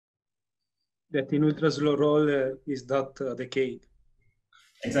 That in ultra-slow roll is not decayed.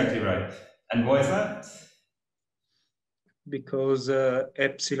 Exactly right. And why is that? Because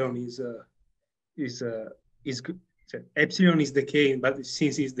epsilon epsilon is decaying, but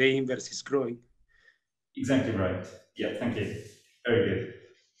since it's the inverse, is growing. Exactly right. Yeah, thank you. Very good.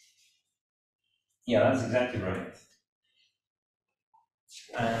 Yeah, that's exactly right.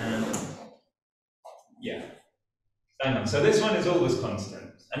 Yeah. Hang on. So this one is always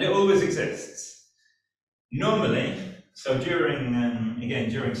constant, and it always exists. Normally, so during again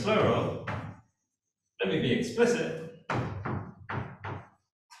during slow roll, let me be explicit.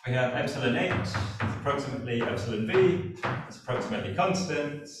 We have epsilon h, it's approximately epsilon v, it's approximately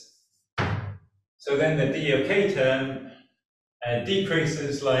constant. So then the d of k term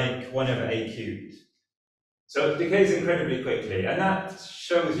decreases like 1 over a cubed. So it decays incredibly quickly, and that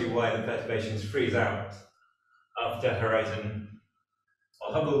shows you why the perturbations freeze out after horizon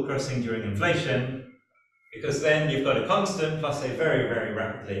or Hubble crossing during inflation, because then you've got a constant plus a very, very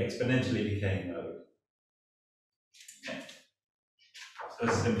rapidly exponentially decaying mode. Okay. So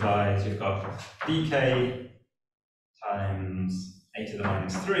this implies you've got dk times a to the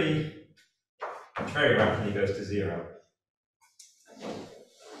minus 3, which very rapidly goes to 0.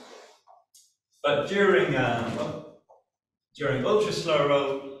 But during ultra slow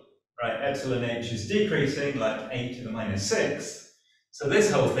roll, right, epsilon h is decreasing like a to the minus 6. So this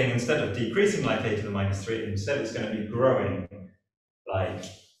whole thing, instead of decreasing like a to the minus 3, instead it's going to be growing like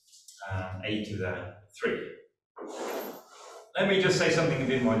a to the 3. Let me just say something a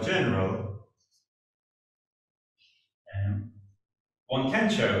bit more general. One can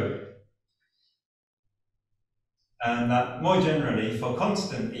show that more generally for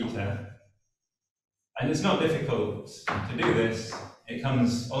constant eta, and it's not difficult to do this, it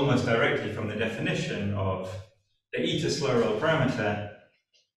comes almost directly from the definition of the eta slow roll parameter.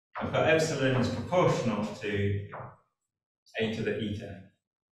 I've got epsilon is proportional to a to the eta.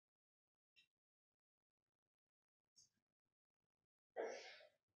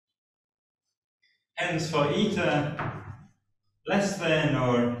 Hence, for eta less than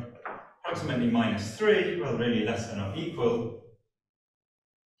or approximately minus 3, well, really less than or equal,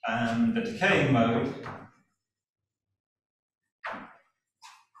 the decaying mode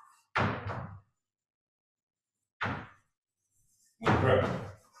will grow.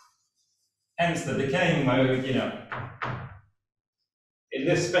 Hence, the decaying mode, in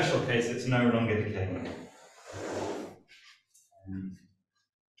this special case, it's no longer decaying.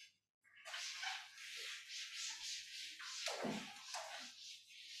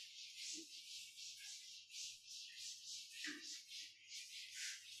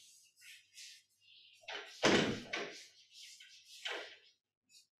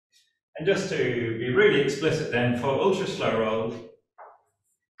 And just to be really explicit then, for ultra-slow roll,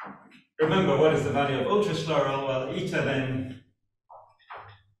 remember what is the value of ultra-slow roll? Well, eta then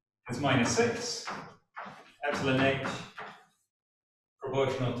is -6, epsilon h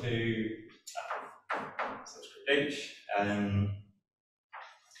proportional to subscript h,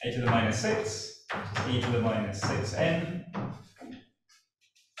 a to the -6, which is e to the -6n.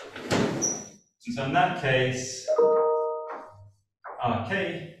 And so in that case,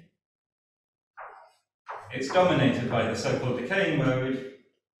 Rk, it's dominated by the so-called decaying mode,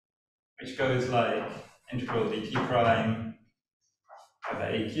 which goes like integral dt prime over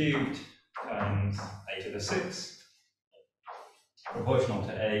a cubed times a to the 6, proportional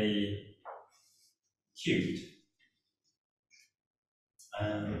to a cubed.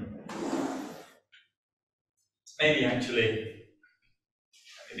 Maybe actually,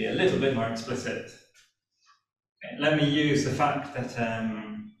 maybe a little bit more explicit. Okay, let me use the fact that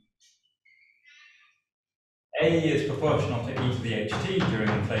a is proportional to e to the ht during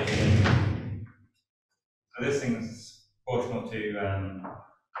inflation. So this thing is proportional to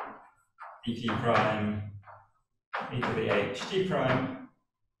dt prime e to the ht prime,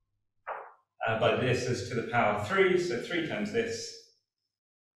 but this is to the power 3, so 3 times this.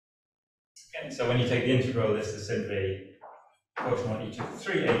 Okay, so when you take the integral, this is simply proportional e to the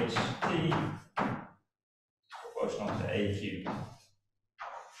 3ht proportional to a cubed.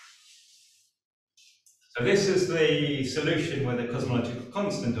 So this is the solution with a cosmological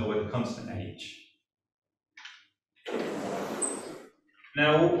constant or with a constant h.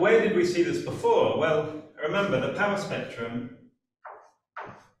 Now, where did we see this before? Well, remember the power spectrum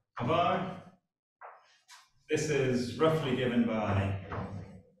of R. This is roughly given by,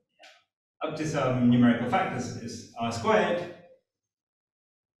 up to some numerical factors, is R squared.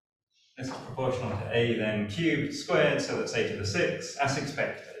 This is proportional to a then cubed squared, so that's a to the 6, as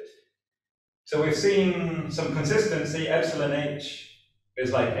expected. So we've seen some consistency. Epsilon h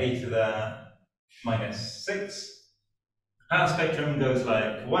is like a to the -6. Power spectrum goes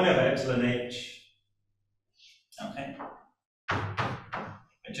like 1 over epsilon h, okay,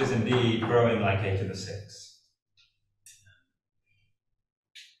 which is indeed growing like a to the 6.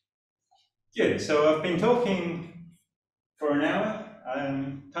 Good, so I've been talking for an hour.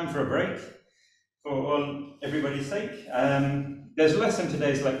 Time for a break for everybody's sake. There's less in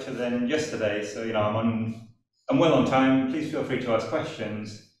today's lecture than yesterday, so I'm well on time. Please feel free to ask questions,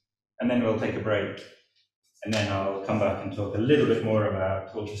 and then we'll take a break. And then I'll come back and talk a little bit more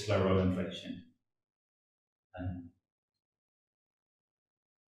about ultra-slow roll inflation.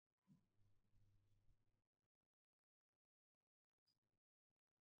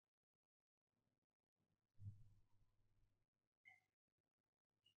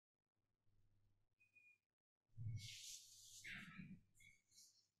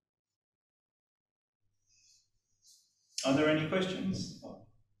 Are there any questions?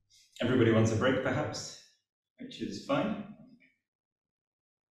 Everybody wants a break, perhaps, which is fine.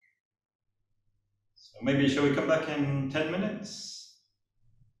 So maybe shall we come back in 10 minutes?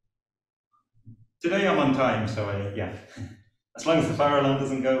 Today I'm on time, so yeah. As long as the fire alarm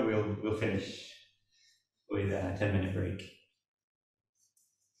doesn't go, we'll finish with a 10-minute break.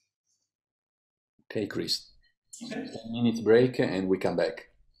 Okay, Chris. Okay. 10-minute break and we come back.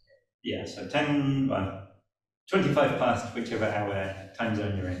 Yeah, so 25 past whichever hour time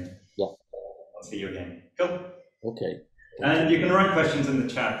zone you're in. Yeah. I'll see you again. Cool. Okay. And you can write questions in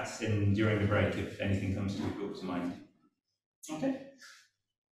the chat during the break if anything comes to mind. Okay.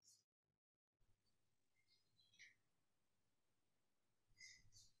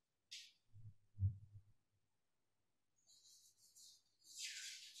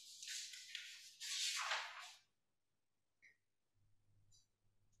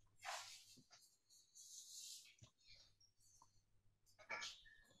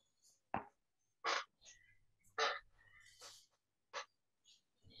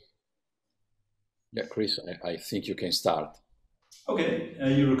 Yeah, Chris, I think you can start. Okay, are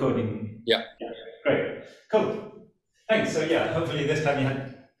you recording? Yeah. Great, cool. Thanks. So yeah, hopefully this time you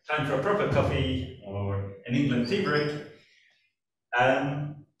had time for a proper coffee or an England tea break.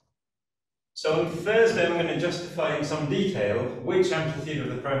 So on Thursday I'm going to justify in some detail which amplitude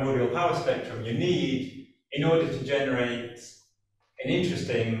of the primordial power spectrum you need in order to generate an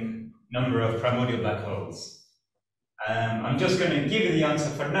interesting number of primordial black holes. I'm just going to give you the answer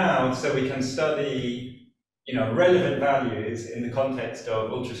for now so we can study relevant values in the context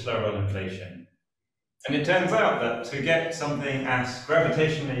of ultra-slow roll inflation. And it turns out that to get something as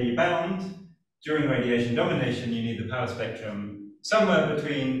gravitationally bound during radiation domination, you need the power spectrum somewhere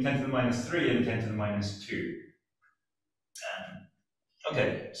between 10⁻³ and 10⁻².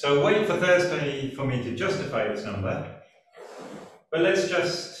 Okay, so wait for Thursday for me to justify this number. But let's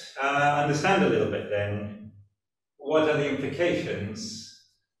just understand a little bit then. What are the implications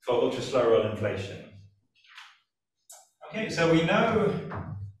for ultra-slow roll inflation? Okay, so we know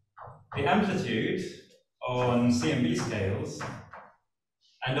the amplitude on CMB scales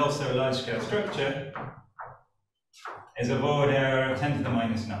and also a large-scale structure is of order 10 to the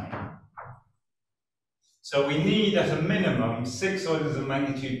minus 9. So we need at a minimum 6 orders of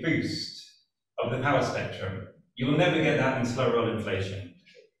magnitude boost of the power spectrum. You will never get that in slow roll inflation.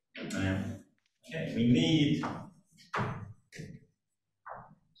 Okay, we need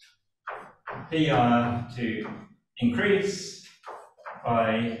PR to increase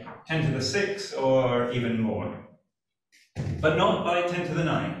by 10 to the 6 or even more, but not by 10 to the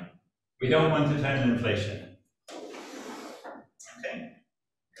 9. We don't want eternal inflation. Okay.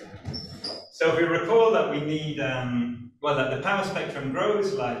 So if we recall that we need, well, that the power spectrum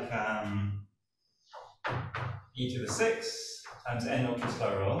grows like e to the 6 times n ultra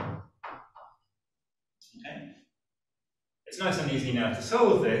slow roll. Okay. It's nice and easy now to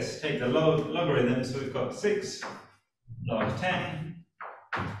solve this. Take the logarithm, so we've got 6 log 10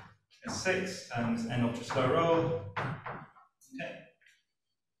 is 6 times n ultra slow roll. Okay.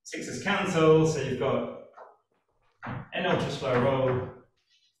 6's cancel, so you've got n ultra slow roll.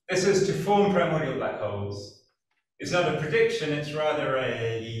 This is to form primordial black holes. It's not a prediction, it's rather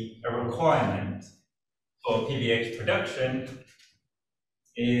a requirement for PVH production.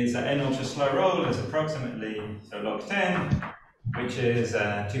 Is n ultra slow roll is approximately, so log 10, which is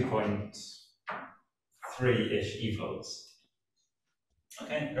 2.3-ish evolts.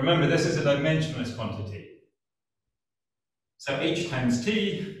 Okay, remember this is a dimensionless quantity. So h times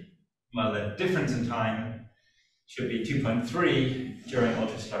t, well, the difference in time should be 2.3 during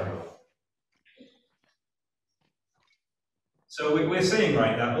ultra slow roll. So we're seeing,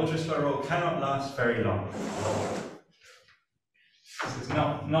 right, that ultra slow roll cannot last very long. This is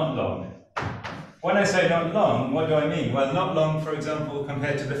not long. When I say not long, what do I mean? Well, not long, for example,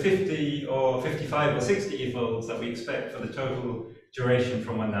 compared to the 50 or 55 or 60 evolts that we expect for the total duration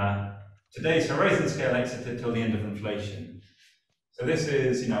from when today's horizon scale exited till the end of inflation. So this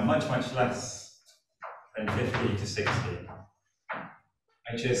is, much less than 50 to 60,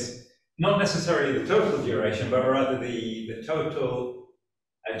 which is not necessarily the total duration, but rather the total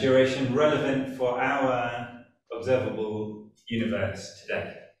duration relevant for our observable universe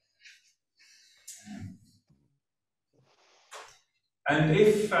today. And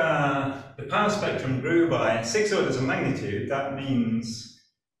if the power spectrum grew by 6 orders of magnitude, that means,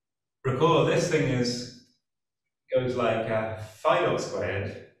 recall this thing goes like phi dot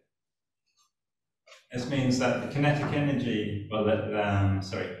squared. This means that the kinetic energy, well, the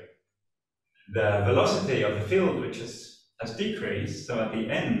velocity of the field which has decreased, so at the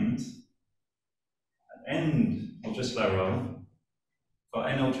end ultra slow roll, for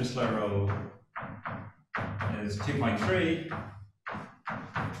n ultra slow roll is 2.3,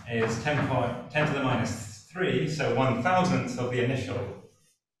 is 10 to the minus 3, so 1,000th of the initial.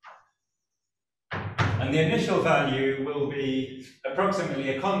 And the initial value will be approximately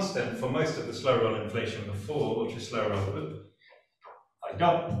a constant for most of the slow roll inflation before ultra slow roll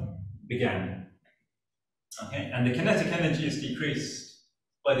began. Okay, and the kinetic energy is decreased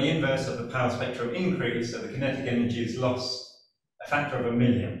by the inverse of the power spectrum increase, so the kinetic energy is lost a factor of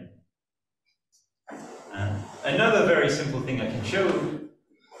 1,000,000. Another very simple thing I can show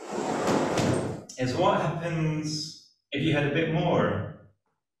is what happens if you had a bit more,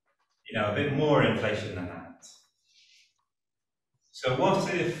 a bit more inflation than that. So what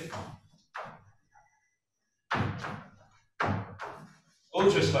if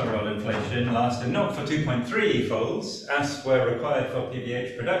ultra slow roll inflation lasted not for 2.3 folds, as were required for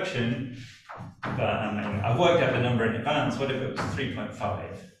PVH production, but I've worked out the number in advance. What if it was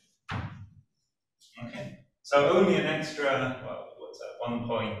 3.5? Okay, so only an extra, well, what's that,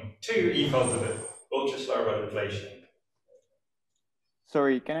 1.2 e-folds of ultra slow roll inflation.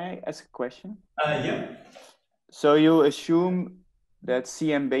 Sorry, can I ask a question? Yeah. So you assume that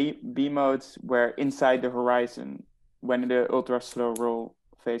CMB modes were inside the horizon when the ultra slow roll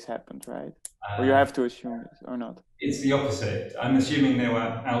phase happened, right? Or you have to assume it or not? It's the opposite. I'm assuming they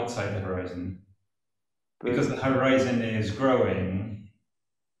were outside the horizon. Because the horizon is growing.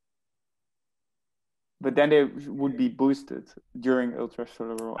 But then they would be boosted during ultra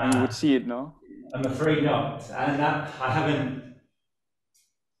slow roll, and you would see it, no? I'm afraid not. And that I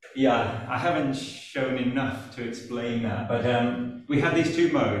haven't shown enough to explain that. But we have these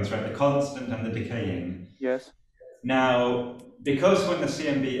two modes, right? The constant and the decaying. Yes. Now, because when the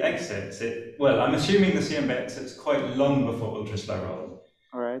CMB exits, I'm assuming the CMB exits quite long before ultra-slow roll.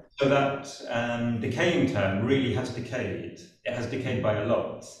 All right. So that decaying term really has decayed. It has decayed by a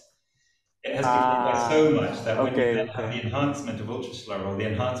lot. It has decayed by so much that when you then have the enhancement of ultra-slow roll, the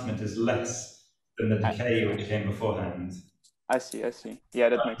enhancement is less than the decay which came beforehand. I see. Yeah,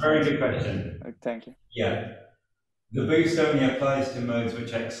 that makes sense. Very good question. Thank you. Yeah. The boost only applies to modes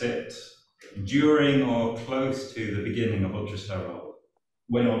which exit during or close to the beginning of ultra-slow roll,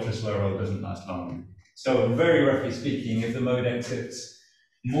 when ultra-slow roll doesn't last long. So very roughly speaking, if the mode exits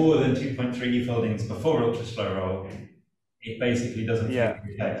more than 2.3 e-foldings before ultra-slow roll, it basically doesn't feel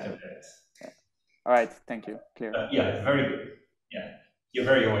the effect of it. Yeah. All right, thank you. Clear. Yeah, very good. Yeah, you're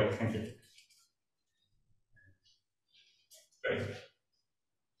very awake. Thank you. Great.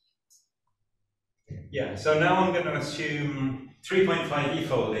 Yeah, so now I'm going to assume 3.5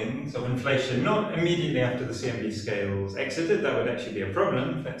 e-foldings of inflation, not immediately after the CMB scales exited. That would actually be a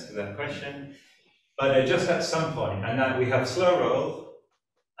problem, thanks to that question. But just at some point, and that we have slow roll,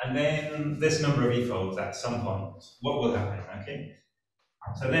 and then this number of e-folds at some point. What will happen, okay?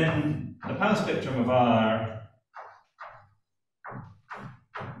 So then the power spectrum of our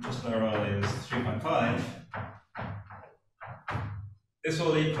slow roll is 3.5. This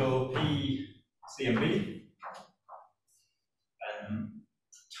will equal P CMB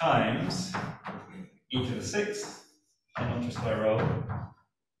times e to the 6th in ultra slow roll.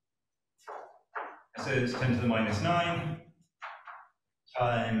 So it's 10 to the minus 9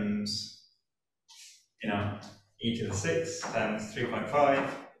 times, e to the 6th times 3.5.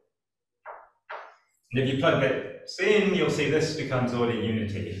 And if you plug this in, you'll see this becomes order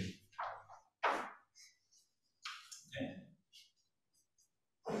unity. Okay.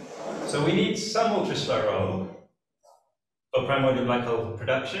 So we need some ultra slow roll for primordial black hole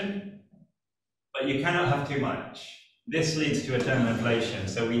production, but you cannot have too much. This leads to eternal inflation.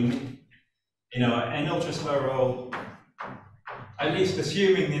 So we, an ultra slow roll, at least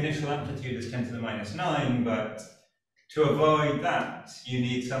assuming the initial amplitude is 10 to the minus 9, but to avoid that, you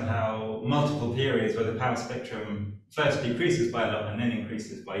need somehow multiple periods where the power spectrum first decreases by a lot and then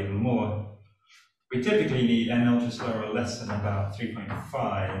increases by even more. We typically need an ultra slow roll less than about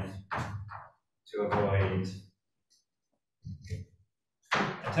 3.5 to avoid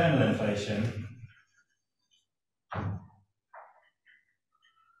eternal inflation.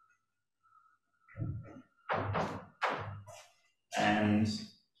 And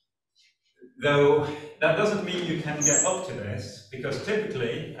though that doesn't mean you can get up to this, because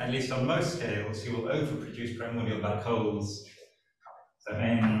typically, at least on most scales, you will overproduce primordial black holes. So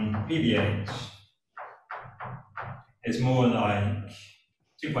N PBH is more like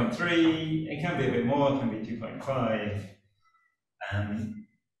 2.3, it can be a bit more, it can be 2.5.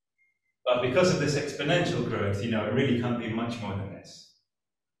 But because of this exponential growth, it really can't be much more than this.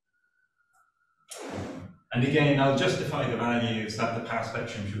 And again, I'll justify the values that the power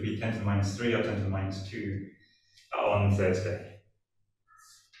spectrum should be 10 to the minus 3 or 10 to the minus 2 on Thursday.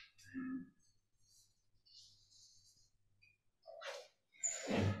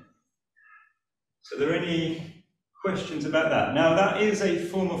 So are there any questions about that? Now, that is a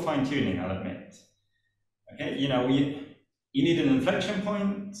form of fine-tuning, I'll admit. Okay, you need an inflection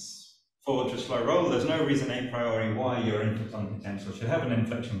point for ultra slow roll. There's no reason a priori why your input on potential should have an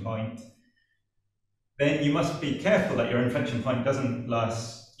inflection point. Then you must be careful that your inflection point doesn't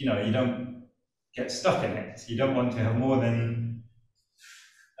last, you don't get stuck in it. You don't want to have more than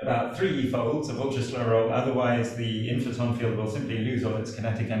about 3 e-folds of ultra slow roll, otherwise the inflaton field will simply lose all its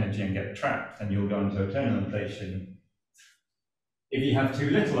kinetic energy and get trapped, and you'll go into eternal inflation. If you have too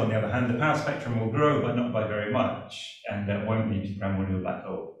little, on the other hand, the power spectrum will grow, but not by very much, and that won't lead to primordial black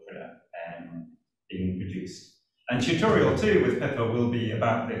hole being produced. And tutorial 2 with Pepper will be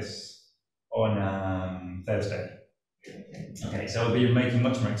about this on Thursday. Okay, so we'll be making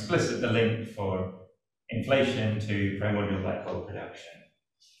much more explicit the link for inflation to primordial black hole production.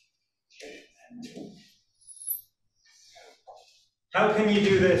 How can you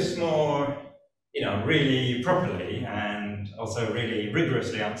do this more, really properly and also really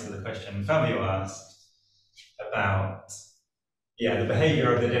rigorously answer the question Fabio asked about, the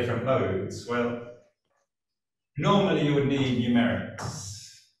behavior of the different modes? Well, normally you would need numerics,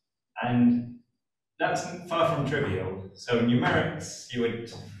 and that's far from trivial. So numerics, you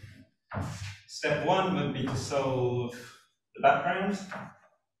would, step 1 would be to solve the background.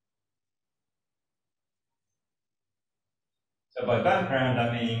 So by background,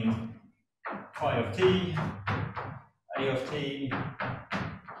 I mean phi of t, a of t,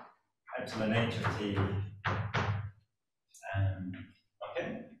 epsilon h of t. Okay.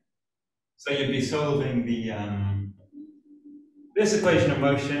 So you'd be solving the this equation of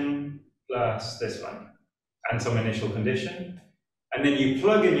motion plus this one, and some initial condition. And then you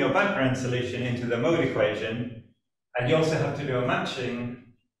plug in your background solution into the mode equation, and you also have to do a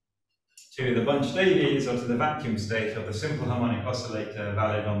matching to the Bunch-Davies or to the vacuum state of the simple harmonic oscillator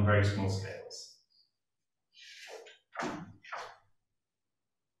valid on very small scales.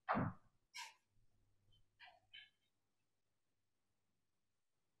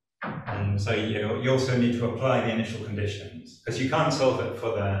 And so you also need to apply the initial conditions, because you can't solve it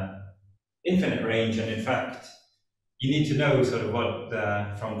for the infinite range, and in fact, you need to know sort of what,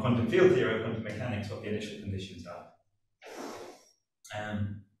 from quantum field theory or quantum mechanics, what the initial conditions are.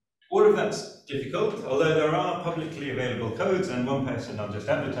 All of that's difficult, although there are publicly available codes, and one person I'll just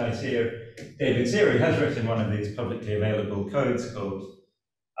advertise here, David Seary, has written one of these publicly available codes called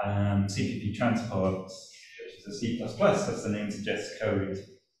CPP transports, which is a C++, as the name suggests, code,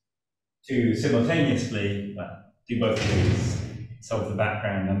 to simultaneously do both of these, solve the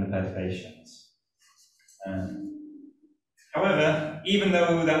background and the perturbations. However, even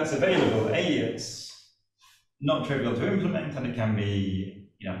though that's available, it's not trivial to implement, and it can be,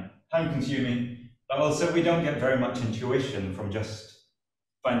 time-consuming, but also we don't get very much intuition from just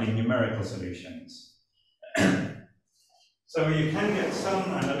finding numerical solutions. So you can get some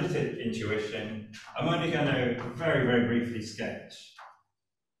analytic intuition. I'm only going to very, very briefly sketch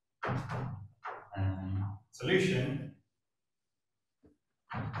solution.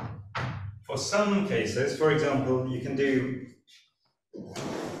 For some cases, for example, you can do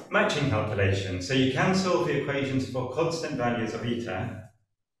matching calculations. So you can solve the equations for constant values of eta.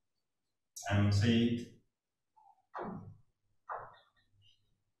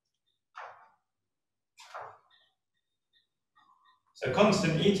 So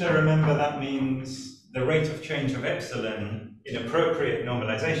constant eta, remember, that means the rate of change of epsilon in appropriate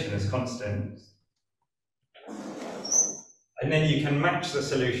normalization is constant. And then you can match the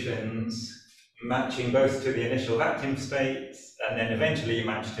solutions, matching both to the initial vacuum state, and then eventually you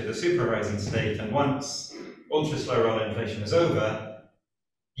match to the superhorizon state. And once ultra-slow roll inflation is over,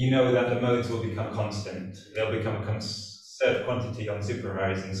 you know that the modes will become constant. They'll become a conserved quantity on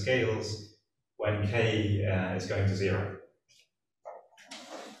superhorizon scales when k is going to 0.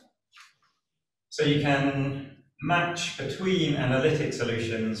 So you can match between analytic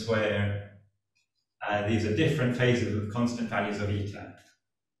solutions where these are different phases with constant values of eta.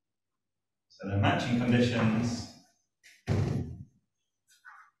 So the matching conditions,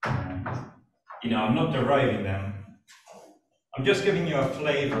 I'm not deriving them. I'm just giving you a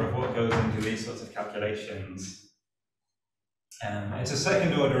flavor of what goes into these sorts of calculations. It's a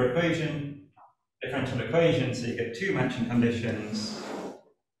second order equation, differential equation, so you get two matching conditions.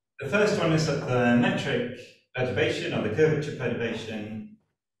 The first one is that the metric perturbation, or the curvature perturbation,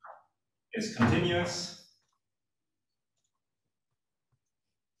 is continuous.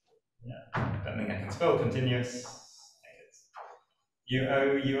 I don't think I can spell continuous. I think it's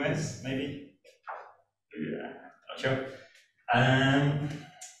U-O-U-S, maybe? Yeah, not sure.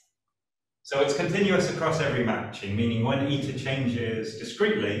 So it's continuous across every matching, meaning when eta changes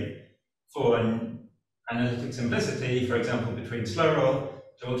discretely for an analytic simplicity, for example, between slow roll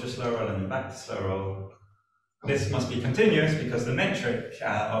to ultra slow roll and then back to slow roll, this must be continuous because the metric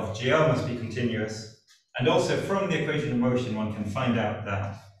of GL must be continuous. And also from the equation of motion, one can find out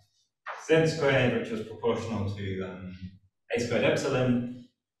that z squared, which was proportional to a squared epsilon,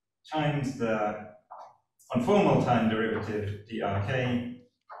 times the conformal time derivative drk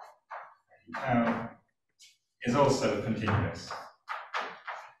tau is also continuous.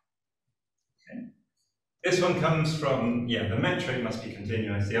 Okay. This one comes from, the metric must be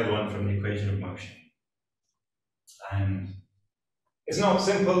continuous, the other one from the equation of motion. And it's not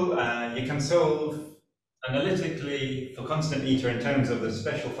simple. You can solve analytically for constant eta in terms of the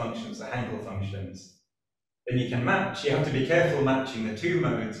special functions, the Hankel functions. Then you can match. You have to be careful matching the two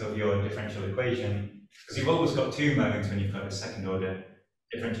modes of your differential equation, because you've always got two modes when you've got a second order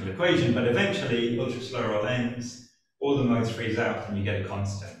differential equation, but eventually ultra slow roll ends, all the modes freeze out, and you get a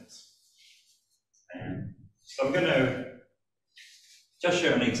constant. So I'm going to just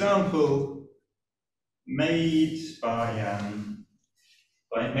show an example made by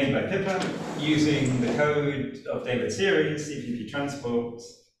Pippa using the code of David Seary, CPP transport.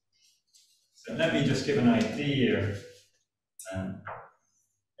 So let me just give an idea.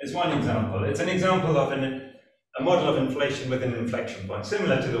 It's one example. It's an example of a model of inflation with an inflection point,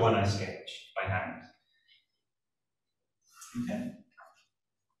 similar to the one I sketched by hand. Okay.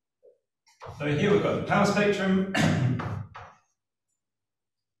 So here we've got the power spectrum,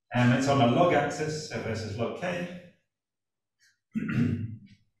 and it's on a log axis, so versus log k.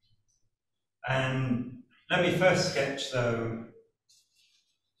 And let me first sketch, though,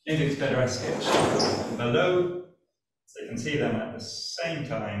 maybe it's better I sketch below, so you can see them at the same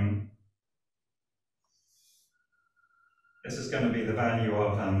time. This is going to be the value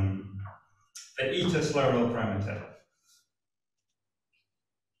of the eta slow roll parameter.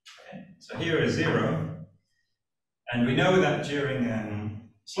 Okay. So here is 0, and we know that during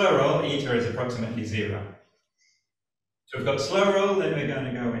slow roll, eta is approximately 0. So we've got slow roll, then we're going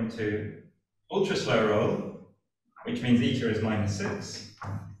to go into ultra slow roll, which means eta is -6.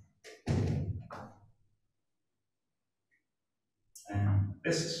 And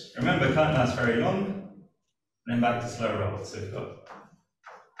this, remember, can't last very long. And then back to slow roll. So we've got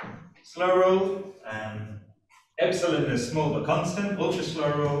slow roll, epsilon is small but constant. Ultra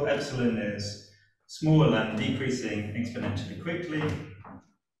slow roll, epsilon is small and decreasing exponentially quickly.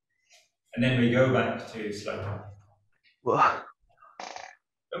 And then we go back to slow roll. Wow.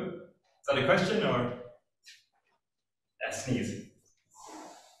 Oh, is that a question or? That's sneezing.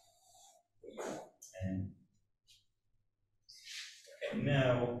 Okay,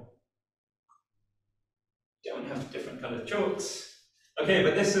 now, don't have different colored chalks. Okay,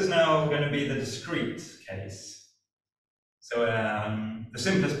 but this is now going to be the discrete case. So the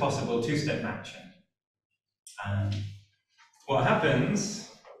simplest possible two-step matching. What happens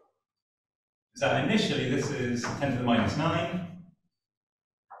is that initially this is 10 to the -9.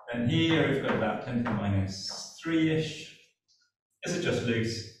 And here we've got about 10 to the -3-ish. This is just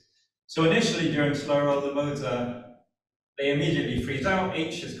loose. So initially during slow roll, the modes they immediately freeze out.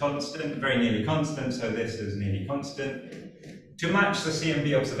 H is constant, very nearly constant, so this is nearly constant. To match the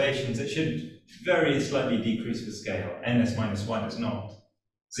CMB observations, it should very slightly decrease with scale. NS -1 is not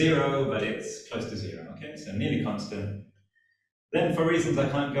 0, but it's close to 0. Okay, so nearly constant. Then, for reasons I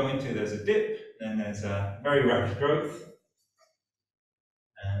can't go into, there's a dip, then there's a very rapid growth.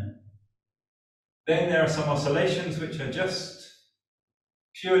 Then there are some oscillations which are just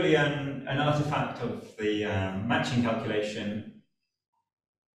purely an artifact of the matching calculation,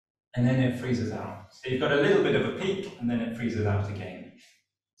 and then it freezes out. So you've got a little bit of a peak, and then it freezes out again.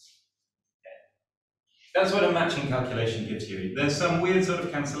 Okay. That's what a matching calculation gives you. There's some weird sort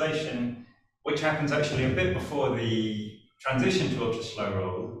of cancellation, which happens actually a bit before the transition to ultra slow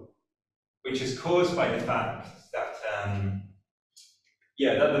roll, which is caused by the fact that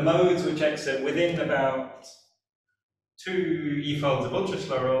that the modes which exit within about 2 e-folds of ultra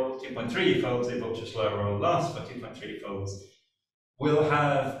slow roll, 2.3 e-folds if ultra slow roll lasts for 2.3 e-folds, will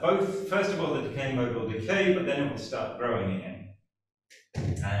have both, first of all, the decay mode will decay, but then it will start growing again.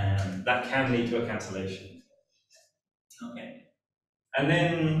 And that can lead to a cancellation. Okay. And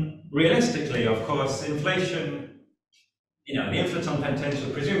then, realistically, of course, inflation, the inflaton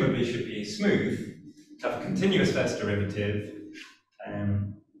potential presumably should be smooth, have a continuous first derivative.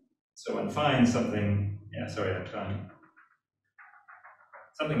 So one finds something,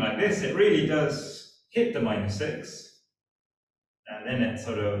 something like this, it really does hit the -6, and then it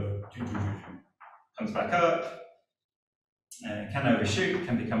sort of comes back up, can overshoot,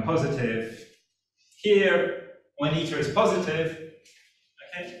 can become positive. Here, when eta is positive,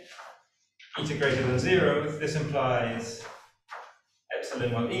 okay, eta greater than 0, this implies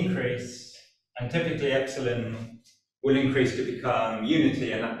epsilon will increase, and typically epsilon will increase to become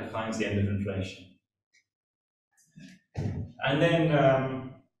unity, and that defines the end of inflation. And then,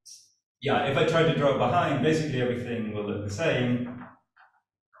 if I try to draw behind, basically everything will look the same,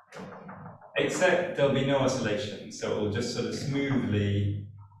 except there'll be no oscillation, so it will just sort of smoothly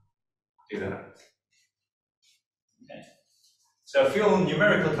do that. Okay. So for your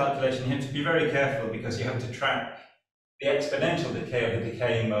numerical calculation, you have to be very careful because you have to track the exponential decay of the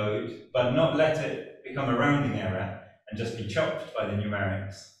decaying mode, but not let it become a rounding error and just be chopped by the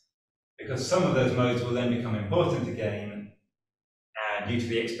numerics, because some of those modes will then become important again due to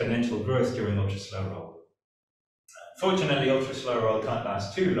the exponential growth during ultra slow roll. Fortunately, ultra slow roll can't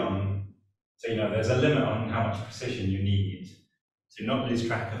last too long, so there's a limit on how much precision you need to not lose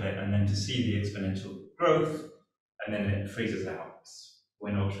track of it, and then to see the exponential growth, and then it freezes out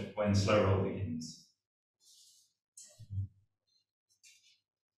when slow roll begins.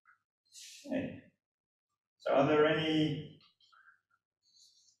 Okay. So are there any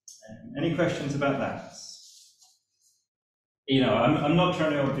questions about that? I'm not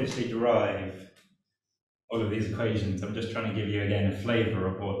trying to obviously derive all of these equations. I'm just trying to give you again a flavor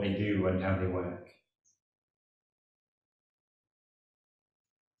of what they do and how they work.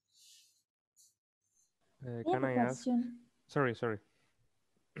 Can I ask? Sorry.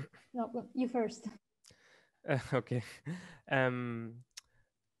 No, you first. Okay.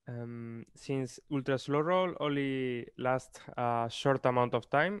 Since ultra slow roll only lasts a short amount of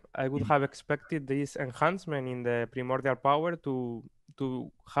time, I would have expected this enhancement in the primordial power to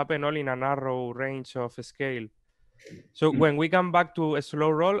to happen all in a narrow range of scale. So when we come back to a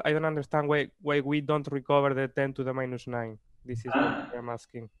slow roll, I don't understand why we don't recover the 10 to the minus 9. This is what I'm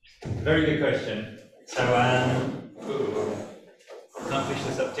asking. Very good question. So, can't push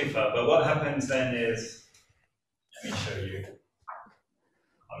this up too far, but what happens then is, let me show you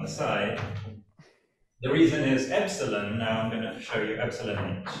on the side. The reason is epsilon. Now I'm going to show you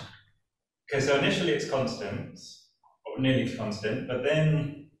epsilon h. Okay, so initially it's constant, or nearly constant, but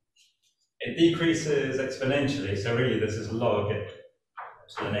then it decreases exponentially. So really this is log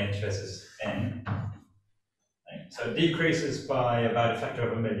epsilon h versus n. Right? So it decreases by about a factor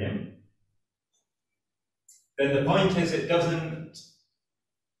of 1,000,000. Then the point is it doesn't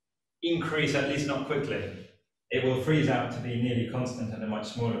increase, at least not quickly. It will freeze out to be nearly constant at a much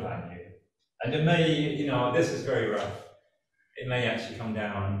smaller value. And it may, this is very rough. It may actually come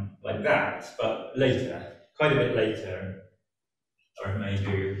down like that, but later, quite a bit later, or it may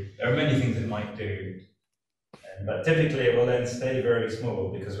do. There are many things it might do. But typically it will then stay very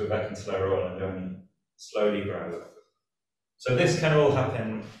small because we're back in slow roll and only slowly grow. So this can all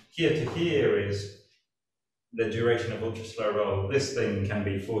happen. Here to here is the duration of ultra slow roll. This thing can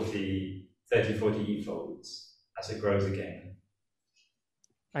be 30, 40 e-folds as it grows again.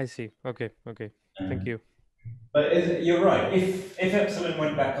 I see. Okay. Thank you. But you're right. If epsilon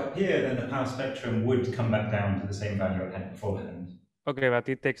went back up here, then the power spectrum would come back down to the same value it had beforehand. Okay, but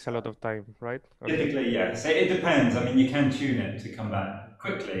it takes a lot of time, right? Okay. Typically, yes. It depends. I mean, you can tune it to come back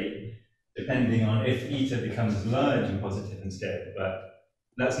quickly, depending on if eta becomes large and positive instead. But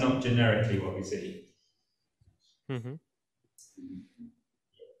that's not generically what we see. Mm-hmm.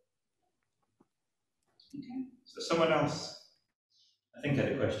 Okay. So someone else, I think,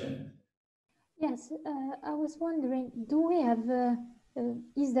 had a question. Yes, I was wondering, do we have,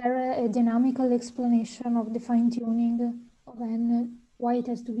 is there a dynamical explanation of the fine-tuning of n, why it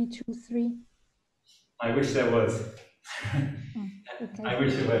has to be 2, 3? I wish there was. Okay. I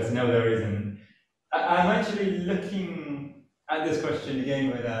wish there was. No, there isn't. I'm actually looking at this question again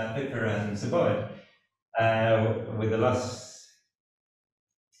with Pippa and Sabod, with the last,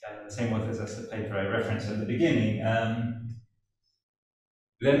 the same authors as the paper I referenced at the beginning.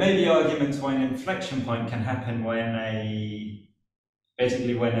 There may be arguments why an inflection point can happen when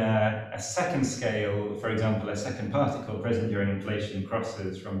basically when a second scale, for example, a second particle present during inflation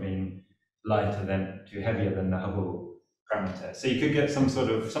crosses from being lighter than to heavier than the Hubble parameter. So you could get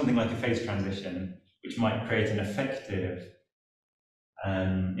something like a phase transition, which might create an effective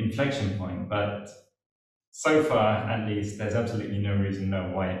inflection point. But so far, at least, there's absolutely no reason to know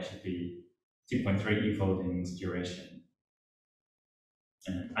why it should be 2.3 e-foldings duration.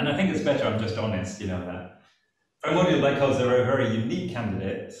 And I think it's better I'm just honest, that primordial black holes are a very unique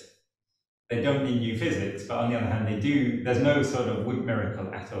candidate. They don't need new physics, but on the other hand, they do. There's no sort of whip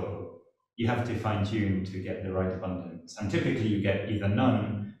miracle at all. You have to fine tune to get the right abundance. And typically you get either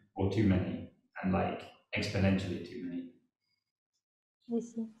none or too many, and like exponentially too many. I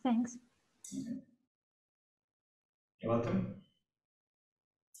see. Thanks. Okay. You're welcome.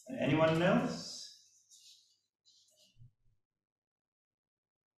 Anyone else?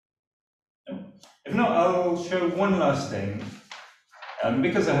 If not, I'll show one last thing,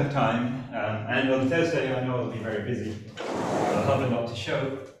 because I have time, and on Thursday I know I'll be very busy. I'll have a lot to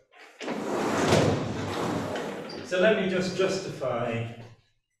show. So let me just justify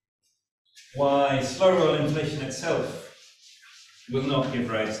why slow roll inflation itself will not give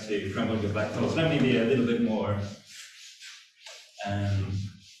rise to primordial black holes. Let me be a little bit more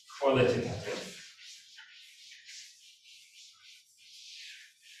qualitative.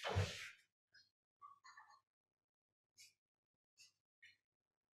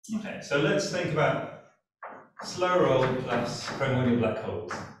 Okay, so let's think about slow roll plus primordial black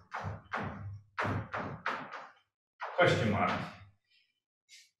holes. Question mark.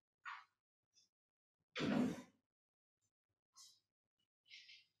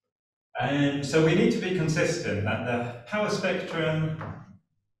 And so we need to be consistent that the power spectrum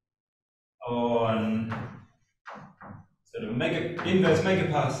on sort of inverse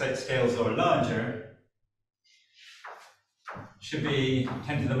megaparsec scales or larger should be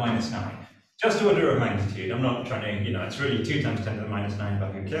 10 to the minus 9. Just order of magnitude. I'm not trying to, it's really 2 times 10 to the minus 9,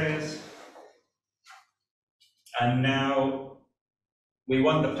 but who cares? And now we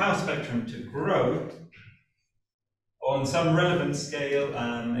want the power spectrum to grow on some relevant scale.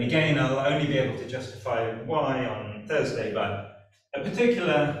 Again, I'll only be able to justify why on Thursday, but a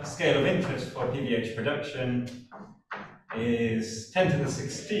particular scale of interest for PVH production is 10 to the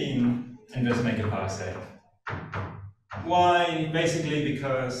 16 inverse megaparsec. Why? Basically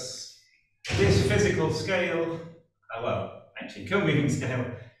because this physical scale, well, actually kill-moving scale,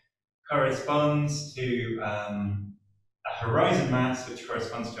 corresponds to a horizon mass, which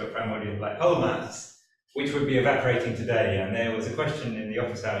corresponds to a primordial black hole mass, which would be evaporating today. And there was a question in the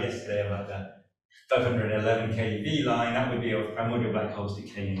office hour yesterday about the 511 keV line. That would be of primordial black holes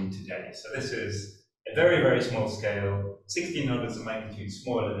decaying today. So this is a very, very small scale, 16 orders of magnitude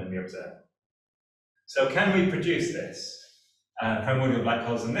smaller than we observe. So can we produce this? Primordial black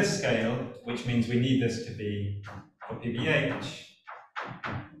holes in this scale, which means we need this to be, for PBH,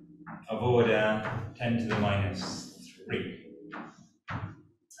 of order 10 to the minus 3.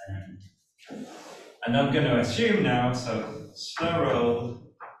 And I'm going to assume now, so slow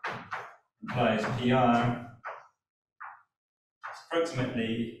roll implies PR,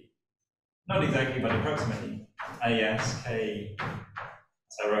 approximately, not exactly, but approximately, AS, K,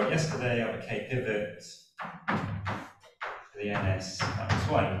 as I wrote yesterday, of a K pivot to the NS minus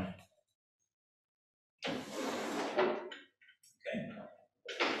 1.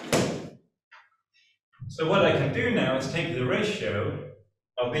 So what I can do now is take the ratio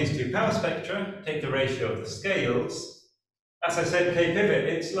of these two power spectra, take the ratio of the scales. As I said, K-pivot,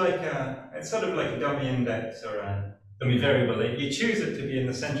 it's sort of like a dummy index or a dummy variable. You choose it to be in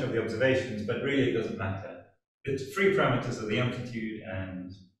the center of the observations, but really it doesn't matter. The three parameters are the amplitude and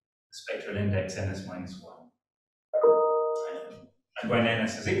the spectral index ns minus 1. And when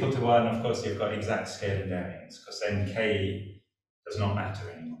ns is equal to 1, of course, you've got exact scale invariance, because then K does not matter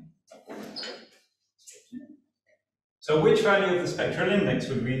anymore. So which value of the spectral index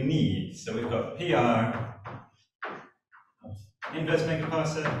would we need? So we've got PR inverse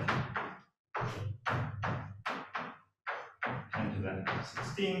megaparsec, 10 to the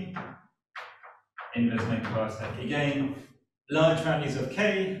 16, inverse megaparsec. Again, large values of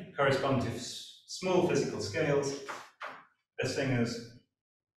K correspond to small physical scales. This thing is,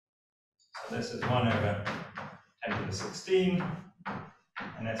 so this is 1 over 10 to the 16,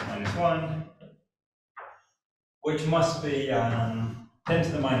 and that's minus 1, which must be 10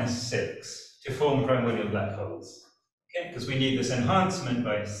 to the minus 6 to form primordial black holes. Okay, because we need this enhancement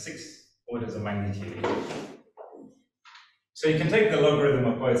by 6 orders of magnitude. So you can take the logarithm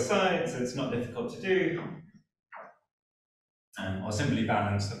of both sides, it's not difficult to do, or simply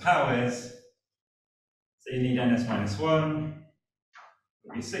balance the powers. So you need ns minus 1,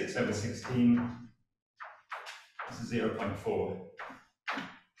 would be 6 over 16, this is 0.4.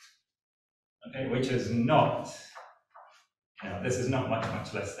 Okay, which is not, this is not much,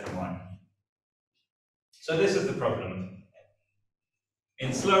 much less than 1. So this is the problem.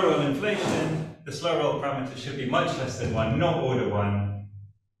 In slow roll inflation, the slow roll parameter should be much less than 1, not order 1.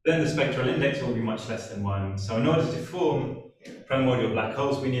 Then the spectral index will be much less than 1. So in order to form primordial black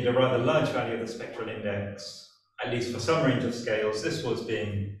holes, we need a rather large value of the spectral index, at least for some range of scales. This was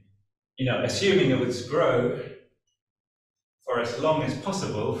being, assuming it would grow for as long as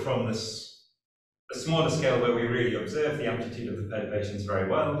possible from the smaller scale where we really observe the amplitude of the perturbations very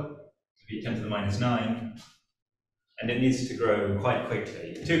well, to be 10 to the minus 9. And it needs to grow quite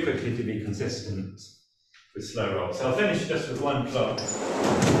quickly, too quickly to be consistent with slow roll. So I'll finish just with one plot,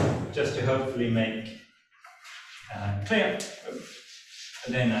 just to hopefully make clear.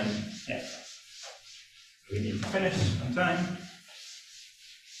 And then, we need to finish on time.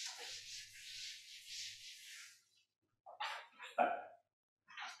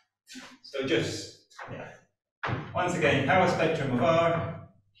 So once again, power spectrum of R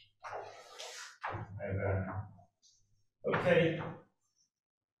over OK.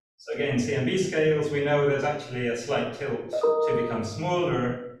 So again, CMB scales, we know there's actually a slight tilt to become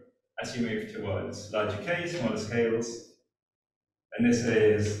smaller as you move towards larger K, smaller scales. And this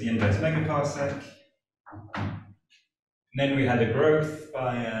is the inverse megaparsec. And then we had a growth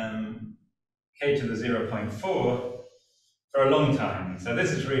by K to the 0.4 for a long time. So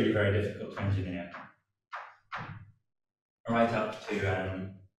this is really very difficult to engineer. Right up to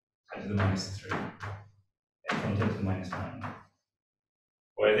 10 to the minus 3, and 10 to the minus 9.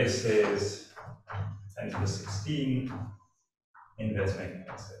 Where this is 10 to the 16 inverse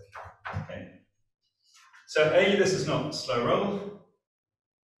megaparsec. Okay. So A, this is not slow roll,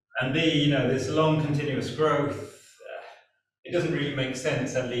 and B, this long continuous growth, it doesn't really make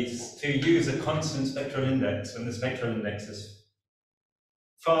sense, at least, to use a constant spectral index when the spectral index is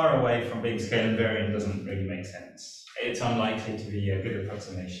far away from being scale invariant. Doesn't really make sense. It's unlikely to be a good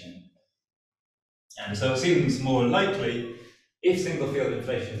approximation. And so it seems more likely, if single field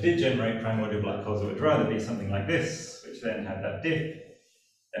inflation did generate primordial black holes, it would rather be something like this, which then had that dip,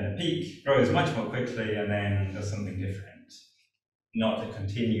 then a peak, grows much more quickly, and then does something different, not a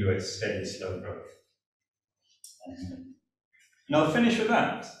continuous, steady, slow growth. And I'll finish with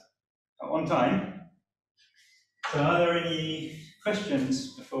that at one time. So are there any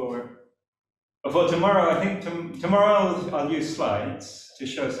questions before tomorrow? I think tomorrow I'll use slides to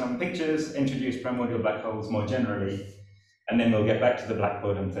show some pictures, introduce primordial black holes more generally, and then we'll get back to the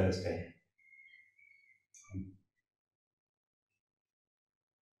blackboard on Thursday.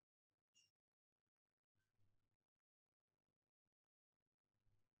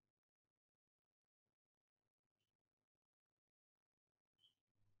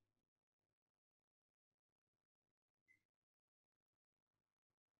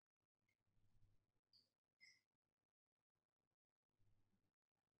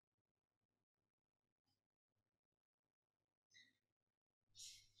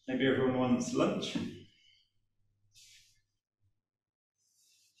 Maybe everyone wants lunch?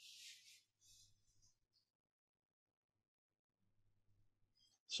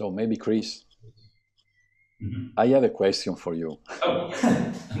 So maybe Chris, I have a question for you. Oh,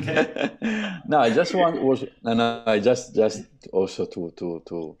 okay. No, I just also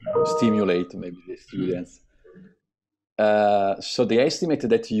to stimulate maybe the students. So the estimate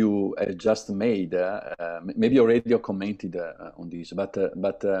that you just made, maybe already you commented on this, but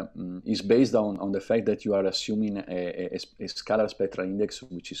is based on the fact that you are assuming a scalar spectral index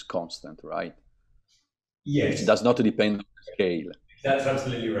which is constant, right? Yes. Which does not depend on the scale. That's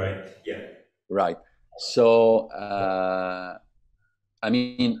absolutely right. Yeah. Right. So, I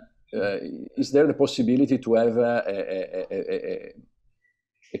mean, is there the possibility to have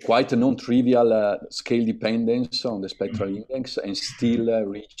a quite non-trivial scale dependence on the spectral index and still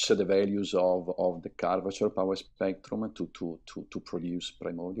reach the values of the curvature power spectrum to produce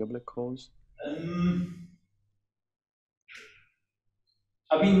primordial black holes?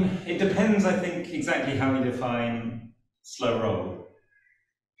 I mean, it depends, I think, exactly how we define slow roll.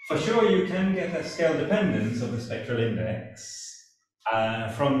 For sure, you can get a scale dependence of the spectral index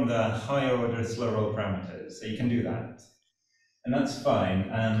from the higher order slow roll parameters, so you can do that. And that's fine.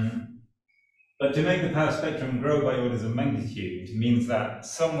 But to make the power spectrum grow by orders of magnitude means that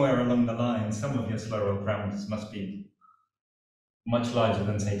somewhere along the line, some of your slow roll parameters must be much larger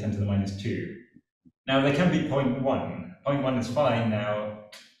than, say, 10 to the minus 2. Now, they can be 0.1. 0.1 is fine now.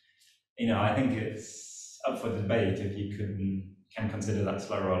 You know, I think it's up for debate if you can consider that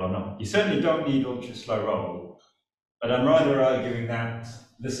slow roll or not. You certainly don't need ultra slow roll, but I'm rather arguing that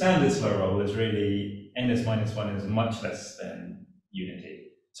the standard slow roll is really ns minus 1 is much less than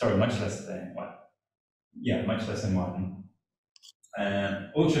unity. Sorry, much less than 1. Yeah, much less than 1.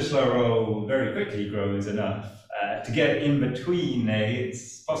 Ultra slow roll very quickly grows enough to get in between.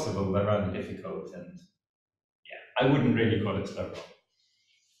 It's possible, but rather difficult. And yeah, I wouldn't really call it slow roll.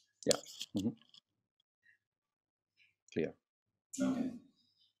 Yeah. Mm-hmm. Clear. Okay.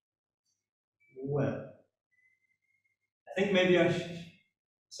 Well, I think maybe I should.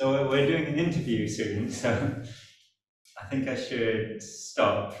 So we're doing an interview soon, so I think I should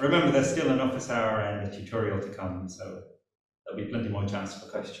stop. Remember, there's still an office hour and a tutorial to come, so there'll be plenty more chance for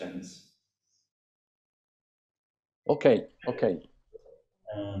questions. Okay.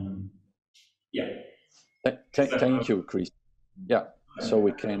 Yeah. Thank you, Chris. Yeah. So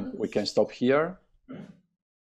we can stop here.